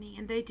testimony,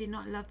 and they did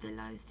not love their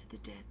lives to the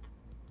death.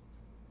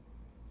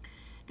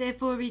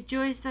 Therefore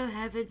rejoice, O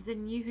heavens,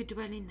 and you who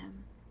dwell in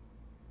them,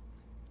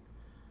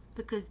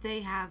 because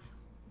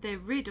they're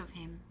rid of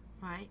him,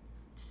 right?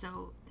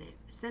 So they're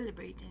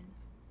celebrating.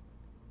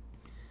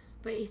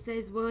 But he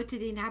says, woe to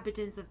the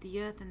inhabitants of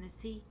the earth and the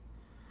sea,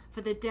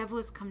 for the devil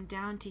has come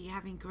down to you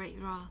having great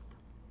wrath.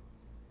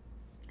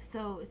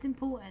 So it's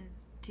important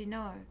to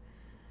know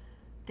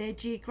their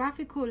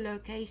geographical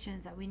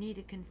locations that we need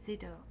to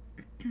consider.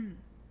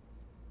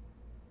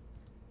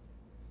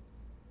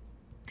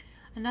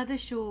 Another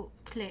short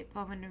clip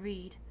I want to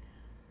read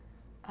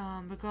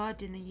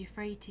regarding the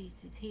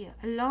Euphrates is here.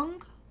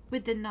 Along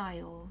with the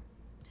Nile,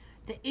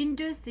 the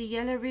Indus, the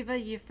Yellow River,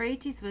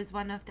 Euphrates was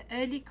one of the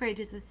early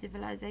cradles of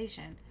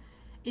civilization.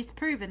 It's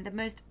proven the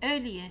most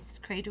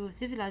earliest cradle of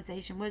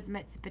civilization was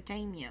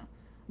Mesopotamia,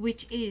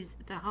 which is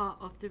the heart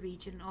of the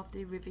region of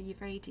the river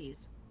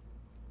Euphrates.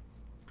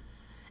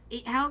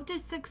 It helped a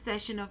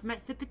succession of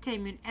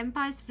Mesopotamian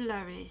empires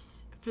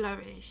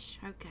flourish.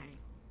 Okay.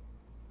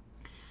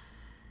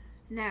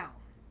 Now,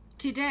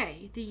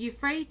 today, the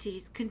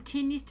Euphrates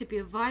continues to be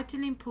of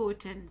vital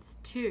importance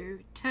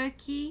to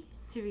Turkey,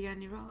 Syria,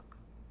 and Iraq,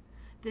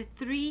 the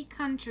three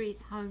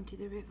countries home to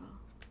the river.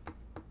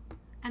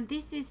 And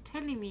this is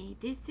telling me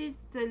this is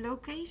the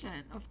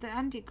location of the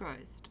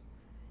Antichrist.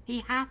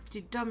 He has to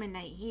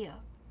dominate here.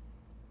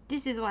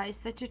 This is why it's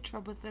such a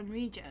troublesome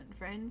region,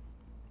 friends.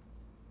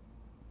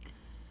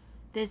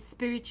 Their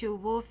spiritual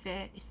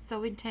warfare is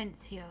so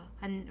intense here.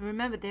 And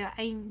remember, there are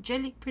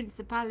angelic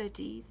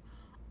principalities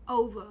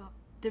over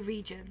the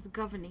regions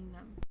governing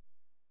them.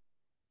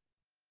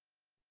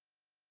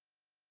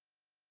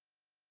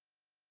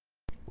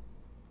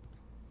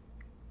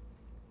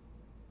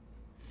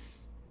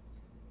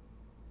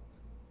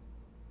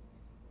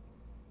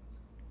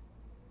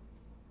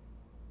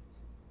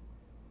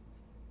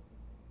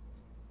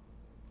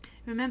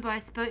 Remember, I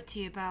spoke to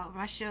you about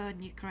Russia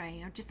and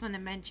Ukraine. I just want to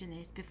mention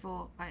this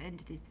before I end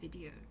this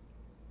video.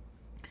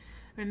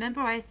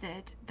 Remember, I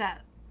said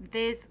that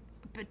there's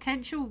a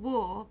potential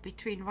war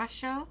between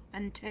Russia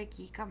and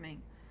Turkey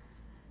coming.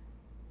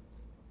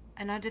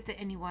 And I don't think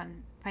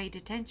anyone paid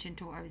attention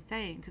to what I was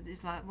saying, because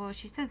it's like, well,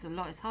 she says a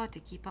lot. It's hard to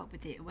keep up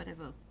with it or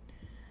whatever.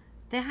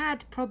 They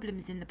had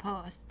problems in the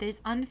past.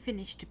 There's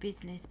unfinished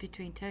business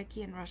between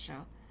Turkey and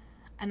Russia.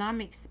 And I'm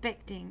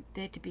expecting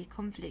there to be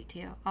conflict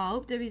here. I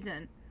hope there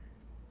isn't.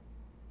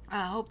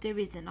 I hope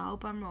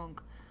I'm wrong.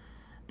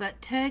 But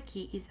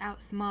Turkey is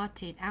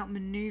outsmarted,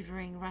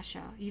 outmaneuvering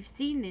Russia. You've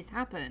seen this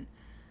happen.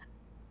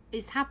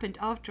 It's happened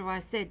after I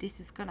said this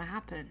is going to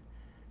happen.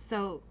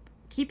 So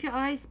keep your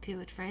eyes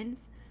peeled,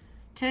 friends.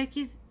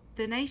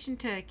 The nation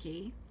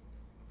Turkey,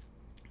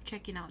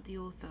 checking out the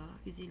author.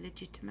 Is he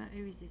legitimate?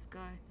 Who is this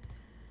guy?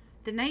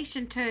 The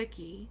nation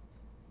Turkey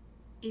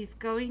is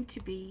going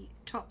to be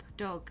top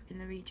dog in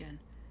the region.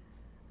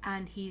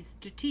 And he's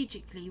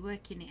strategically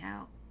working it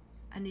out.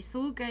 And it's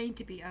all going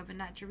to be over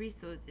natural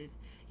resources.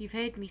 You've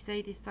heard me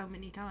say this so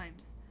many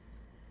times.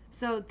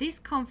 So this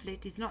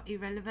conflict is not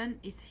irrelevant.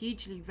 It's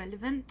hugely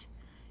relevant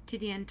to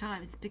the end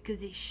times,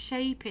 because it's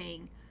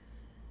shaping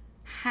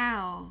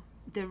how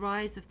the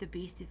rise of the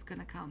beast is going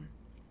to come.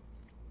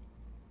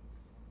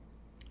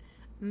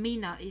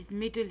 MENA is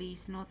Middle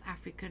East, North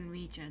African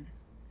region.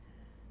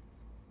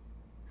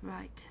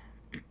 Right.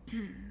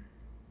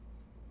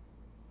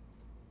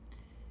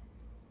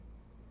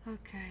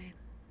 Okay.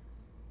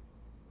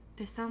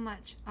 There's so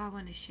much I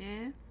want to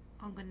share.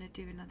 I'm going to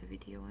do another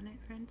video on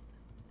it, friends.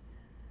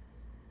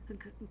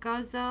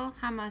 Gaza,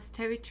 Hamas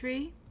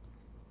territory.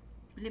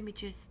 Let me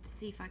just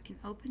see if I can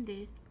open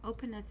this.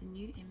 Open as a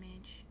new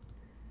image.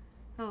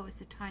 Oh,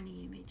 it's a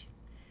tiny image.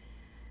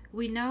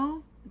 We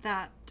know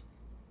that,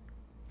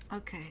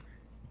 okay,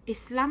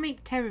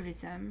 Islamic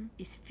terrorism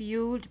is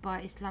fueled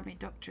by Islamic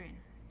doctrine.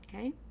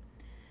 Okay?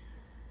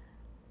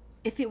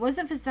 If it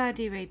wasn't for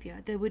Saudi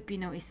Arabia, there would be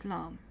no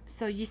Islam.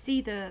 So you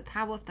see the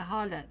power of the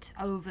harlot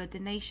over the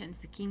nations,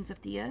 the kings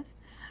of the earth.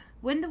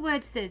 When the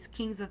word says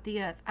kings of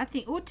the earth, I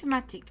think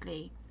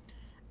automatically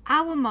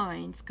our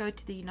minds go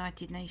to the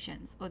United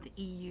Nations or the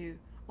EU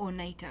or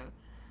NATO.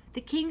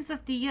 The kings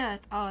of the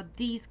earth are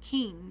these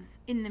kings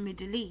in the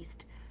Middle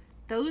East.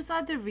 Those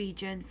are the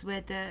regions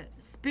where the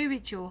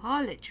spiritual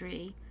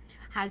harlotry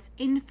has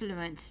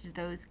influenced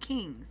those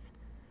kings,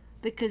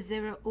 because they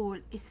are all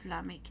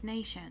Islamic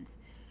nations.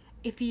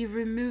 If you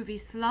remove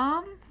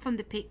Islam from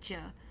the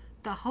picture,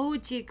 the whole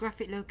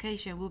geographic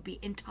location will be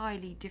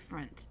entirely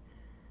different.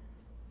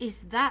 It's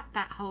that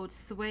holds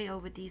sway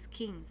over these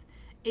kings.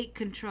 It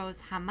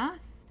controls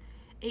Hamas,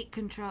 it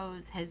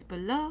controls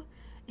Hezbollah,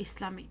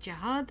 Islamic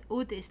Jihad,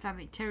 all the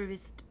Islamic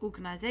terrorist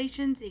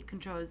organizations. It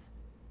controls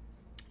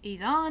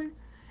Iran,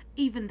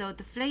 even though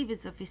the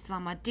flavors of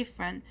Islam are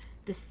different.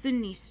 The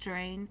Sunni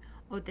strain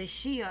or the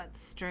Shia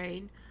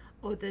strain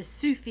or the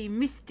Sufi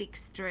mystic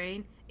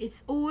strain,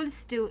 it's all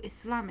still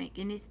Islamic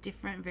in its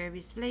different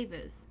various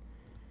flavors.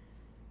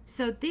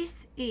 So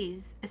this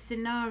is a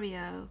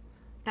scenario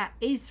that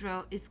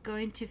Israel is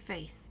going to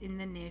face in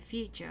the near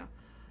future.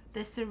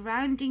 The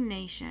surrounding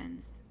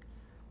nations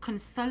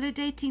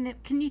consolidating them.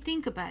 Can you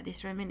think about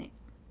this for a minute?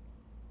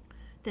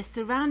 The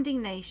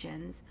surrounding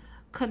nations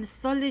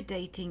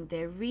consolidating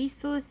their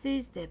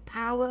resources, their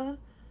power,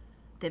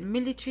 their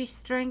military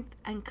strength,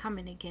 and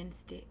coming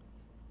against it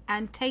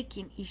and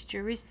taking East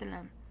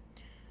Jerusalem,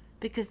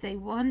 because they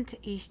want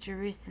East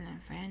Jerusalem,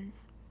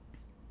 friends.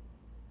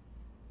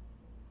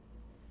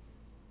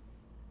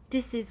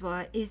 This is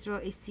why Israel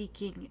is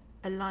seeking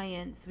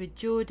alliance with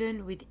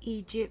Jordan, with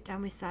Egypt,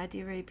 and with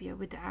Saudi Arabia,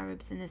 with the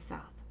Arabs in the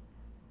south.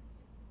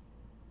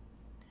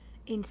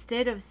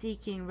 Instead of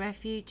seeking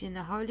refuge in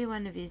the Holy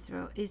One of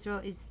Israel,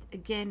 Israel is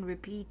again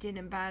repeating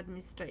a bad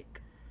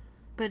mistake.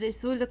 But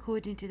it's all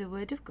according to the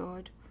Word of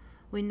God.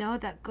 We know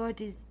that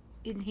God is,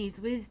 in His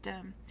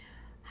wisdom,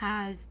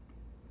 has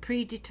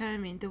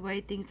predetermined the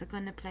way things are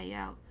going to play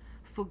out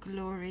for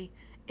glory.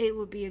 It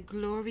will be a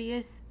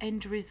glorious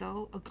end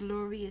result, a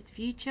glorious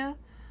future,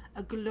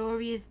 a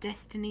glorious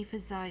destiny for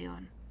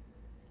Zion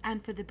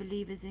and for the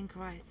believers in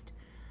Christ.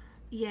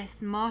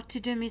 Yes,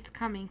 martyrdom is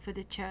coming for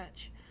the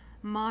church.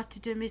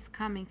 Martyrdom is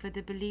coming for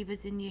the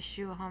believers in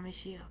Yeshua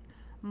HaMashiach.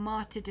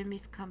 Martyrdom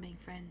is coming,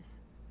 friends.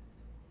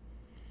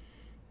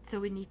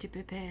 So we need to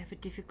prepare for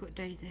difficult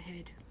days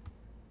ahead.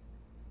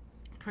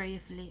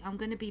 Prayerfully. I'm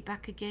going to be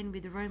back again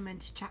with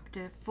Romans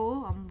chapter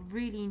 4. I'm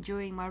really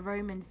enjoying my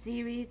Romans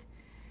series.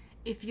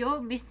 If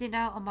you're missing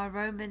out on my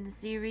Romans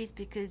series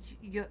because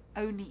you're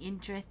only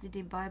interested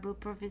in Bible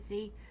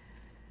prophecy,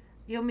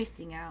 you're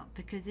missing out,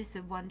 because it's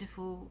a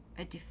wonderful,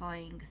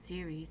 edifying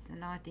series,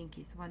 and I think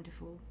it's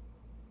wonderful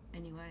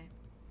anyway.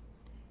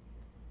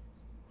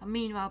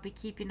 Meanwhile, I'll be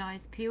keeping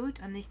eyes peeled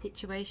on this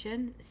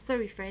situation.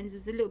 Sorry friends, it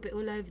was a little bit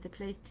all over the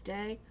place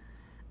today.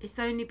 It's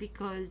only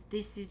because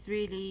this is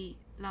really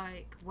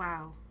like,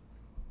 wow.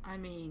 I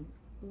mean,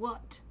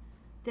 what?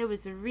 There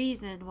was a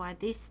reason why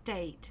this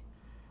state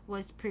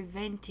was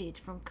prevented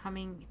from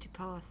coming to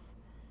pass.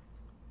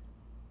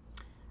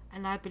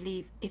 And I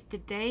believe if the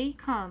day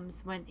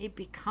comes when it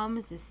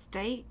becomes a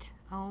state,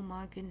 oh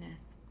my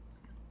goodness,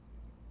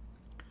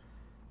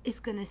 it's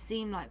going to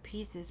seem like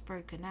peace is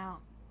broken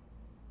out.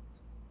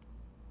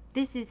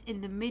 This is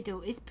in the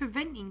middle. It's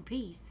preventing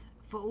peace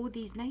for all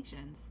these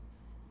nations.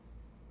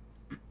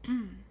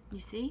 You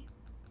see?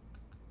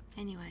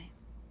 Anyway,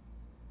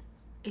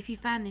 if you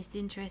found this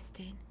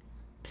interesting,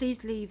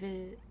 please leave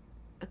a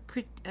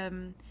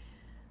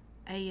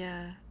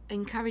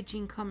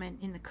encouraging comment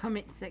in the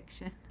comment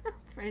section.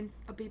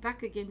 Friends, I'll be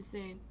back again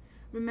soon.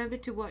 Remember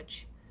to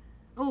watch.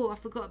 Oh, I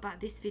forgot about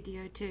this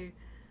video too.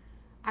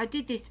 I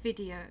did this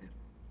video.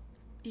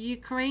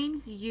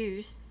 Ukraine's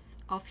use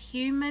of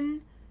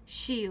human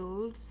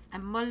shields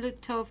and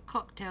Molotov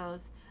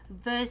cocktails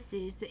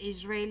versus the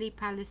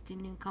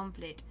Israeli-Palestinian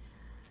conflict.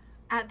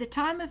 At the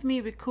time of me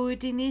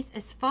recording this,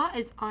 as far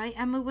as I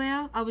am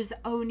aware, I was the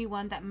only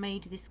one that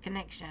made this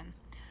connection.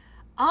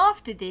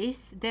 After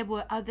this, there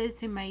were others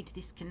who made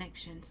this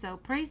connection. So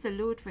praise the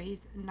Lord for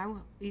his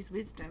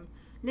wisdom.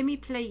 Let me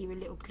play you a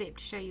little clip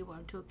to show you what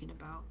I'm talking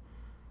about.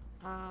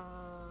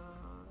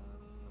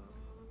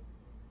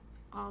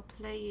 I'll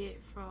play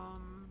it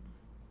from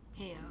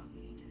here.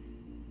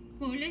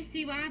 Well, let's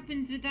see what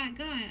happens with that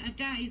guy. I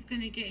doubt he's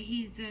going to get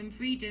his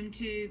freedom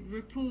to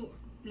report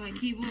like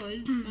he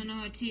was on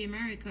RT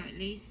America, at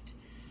least.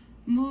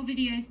 More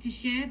videos to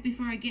share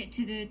before I get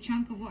to the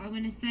chunk of what I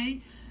want to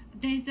say.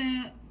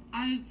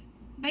 I've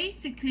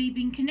basically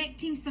been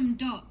connecting some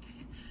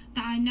dots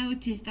that I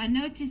noticed. I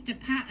noticed a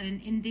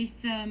pattern in this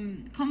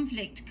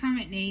conflict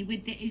currently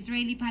with the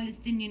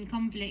Israeli-Palestinian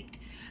conflict,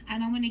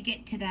 and I want to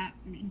get to that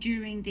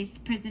during this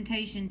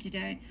presentation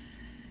today.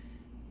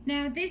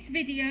 Now, this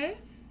video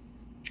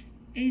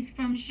is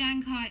from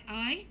Shanghai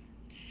Eye,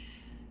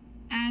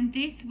 and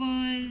this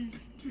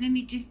was, let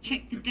me just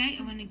check the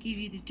date. I want to give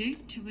you the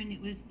date to when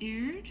it was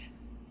aired.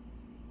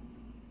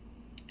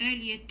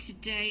 Earlier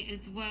today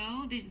as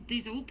well.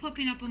 These are all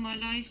popping up on my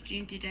live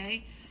stream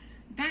today.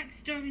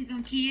 Backstories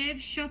on Kiev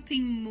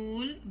shopping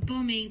mall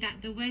bombing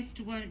that the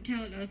West won't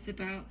tell us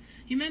about.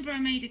 You remember I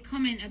made a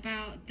comment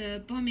about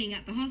the bombing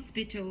at the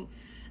hospital,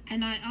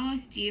 and I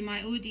asked you,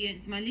 my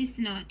audience, my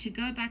listener, to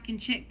go back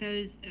and check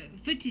those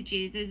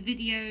footages, those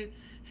video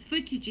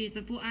footages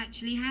of what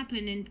actually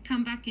happened, and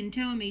come back and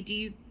tell me, do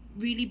you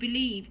really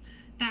believe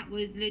that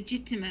was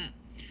legitimate?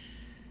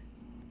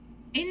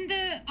 In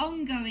the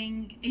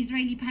ongoing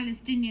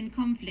Israeli-Palestinian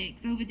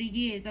conflicts over the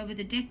years, over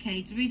the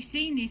decades, we've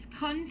seen this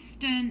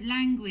constant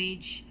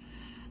language,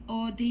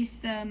 or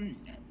this,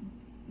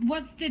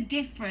 what's the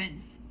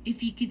difference,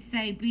 if you could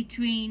say,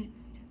 between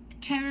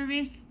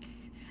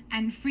terrorists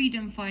and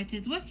freedom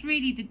fighters? What's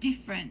really the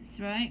difference,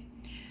 right?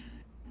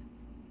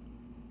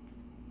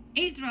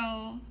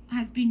 Israel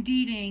has been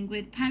dealing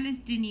with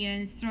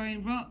Palestinians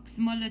throwing rocks,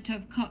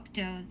 Molotov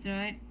cocktails,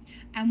 right?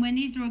 And when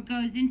Israel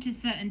goes into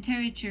certain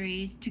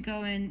territories to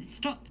go and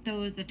stop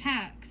those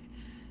attacks,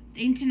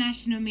 the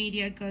international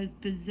media goes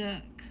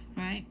berserk,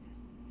 right?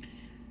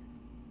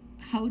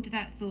 Hold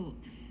that thought.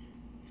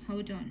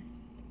 Hold on.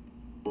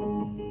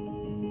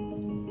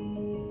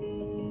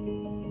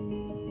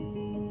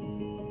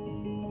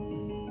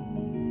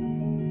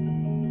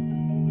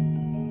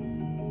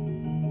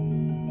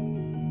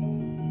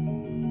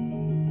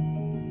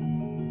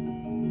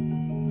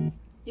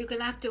 You're going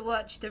to have to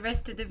watch the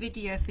rest of the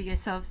video for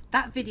yourselves.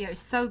 That video is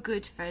so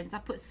good, friends. I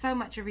put so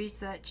much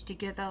research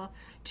together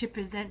to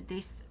present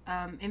this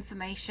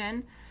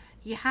information.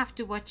 You have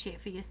to watch it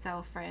for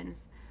yourself,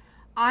 friends.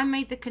 I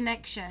made the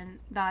connection,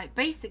 like,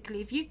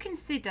 basically, if you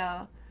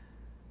consider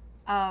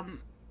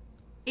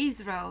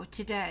Israel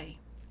today,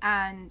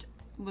 and,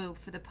 well,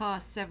 for the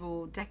past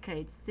several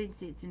decades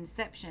since its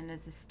inception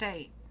as a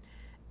state,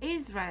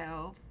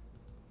 Israel,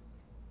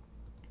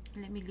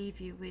 let me leave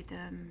you with...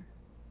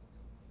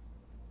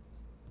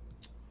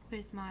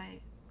 where's my,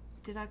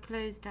 did I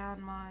close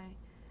down my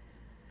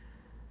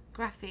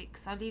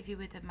graphics? I'll leave you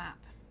with a map.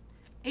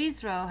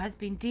 Israel has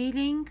been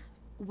dealing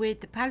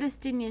with the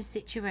Palestinian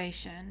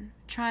situation,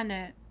 trying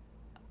to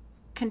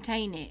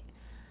contain it.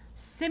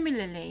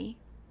 Similarly,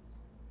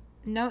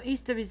 notice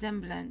the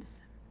resemblance.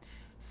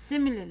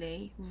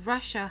 Similarly,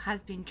 Russia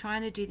has been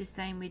trying to do the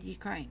same with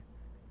Ukraine.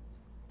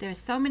 There are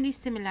so many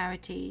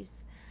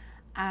similarities,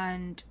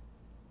 and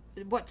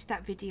watch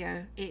that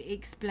video. It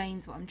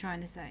explains what I'm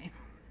trying to say.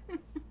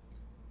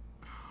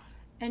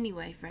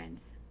 Anyway,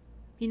 friends,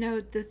 you know,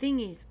 the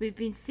thing is, we've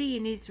been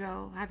seeing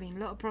Israel having a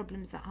lot of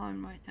problems at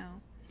home right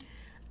now,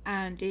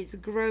 and it's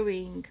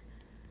growing,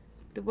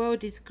 the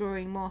world is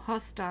growing more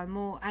hostile,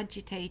 more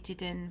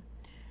agitated, and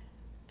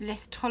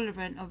less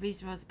tolerant of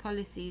Israel's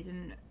policies,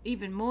 and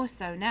even more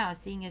so now,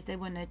 seeing as they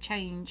want to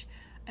change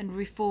and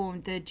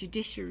reform the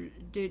judicial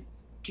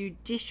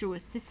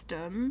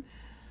system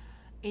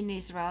in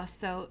Israel.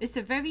 So it's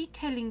a very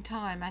telling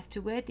time as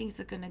to where things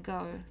are going to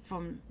go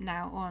from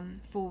now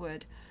on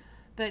forward.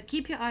 But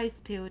keep your eyes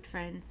peeled,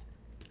 friends.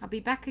 I'll be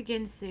back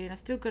again soon. I've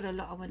still got a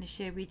lot I want to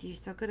share with you,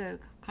 so I've got to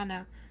kind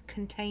of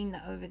contain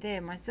that over there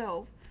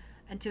myself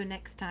until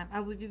next time.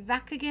 I will be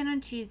back again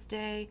on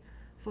Tuesday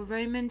for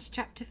Romans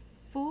chapter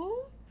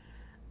 4,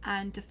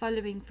 And the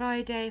following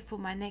Friday for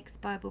my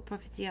next Bible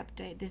prophecy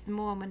update, there's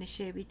more I'm going to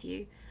share with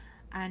you.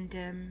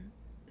 And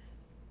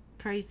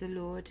praise the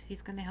Lord,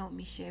 He's going to help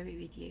me share it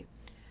with you.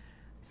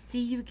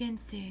 See you again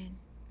soon.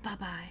 Bye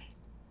bye.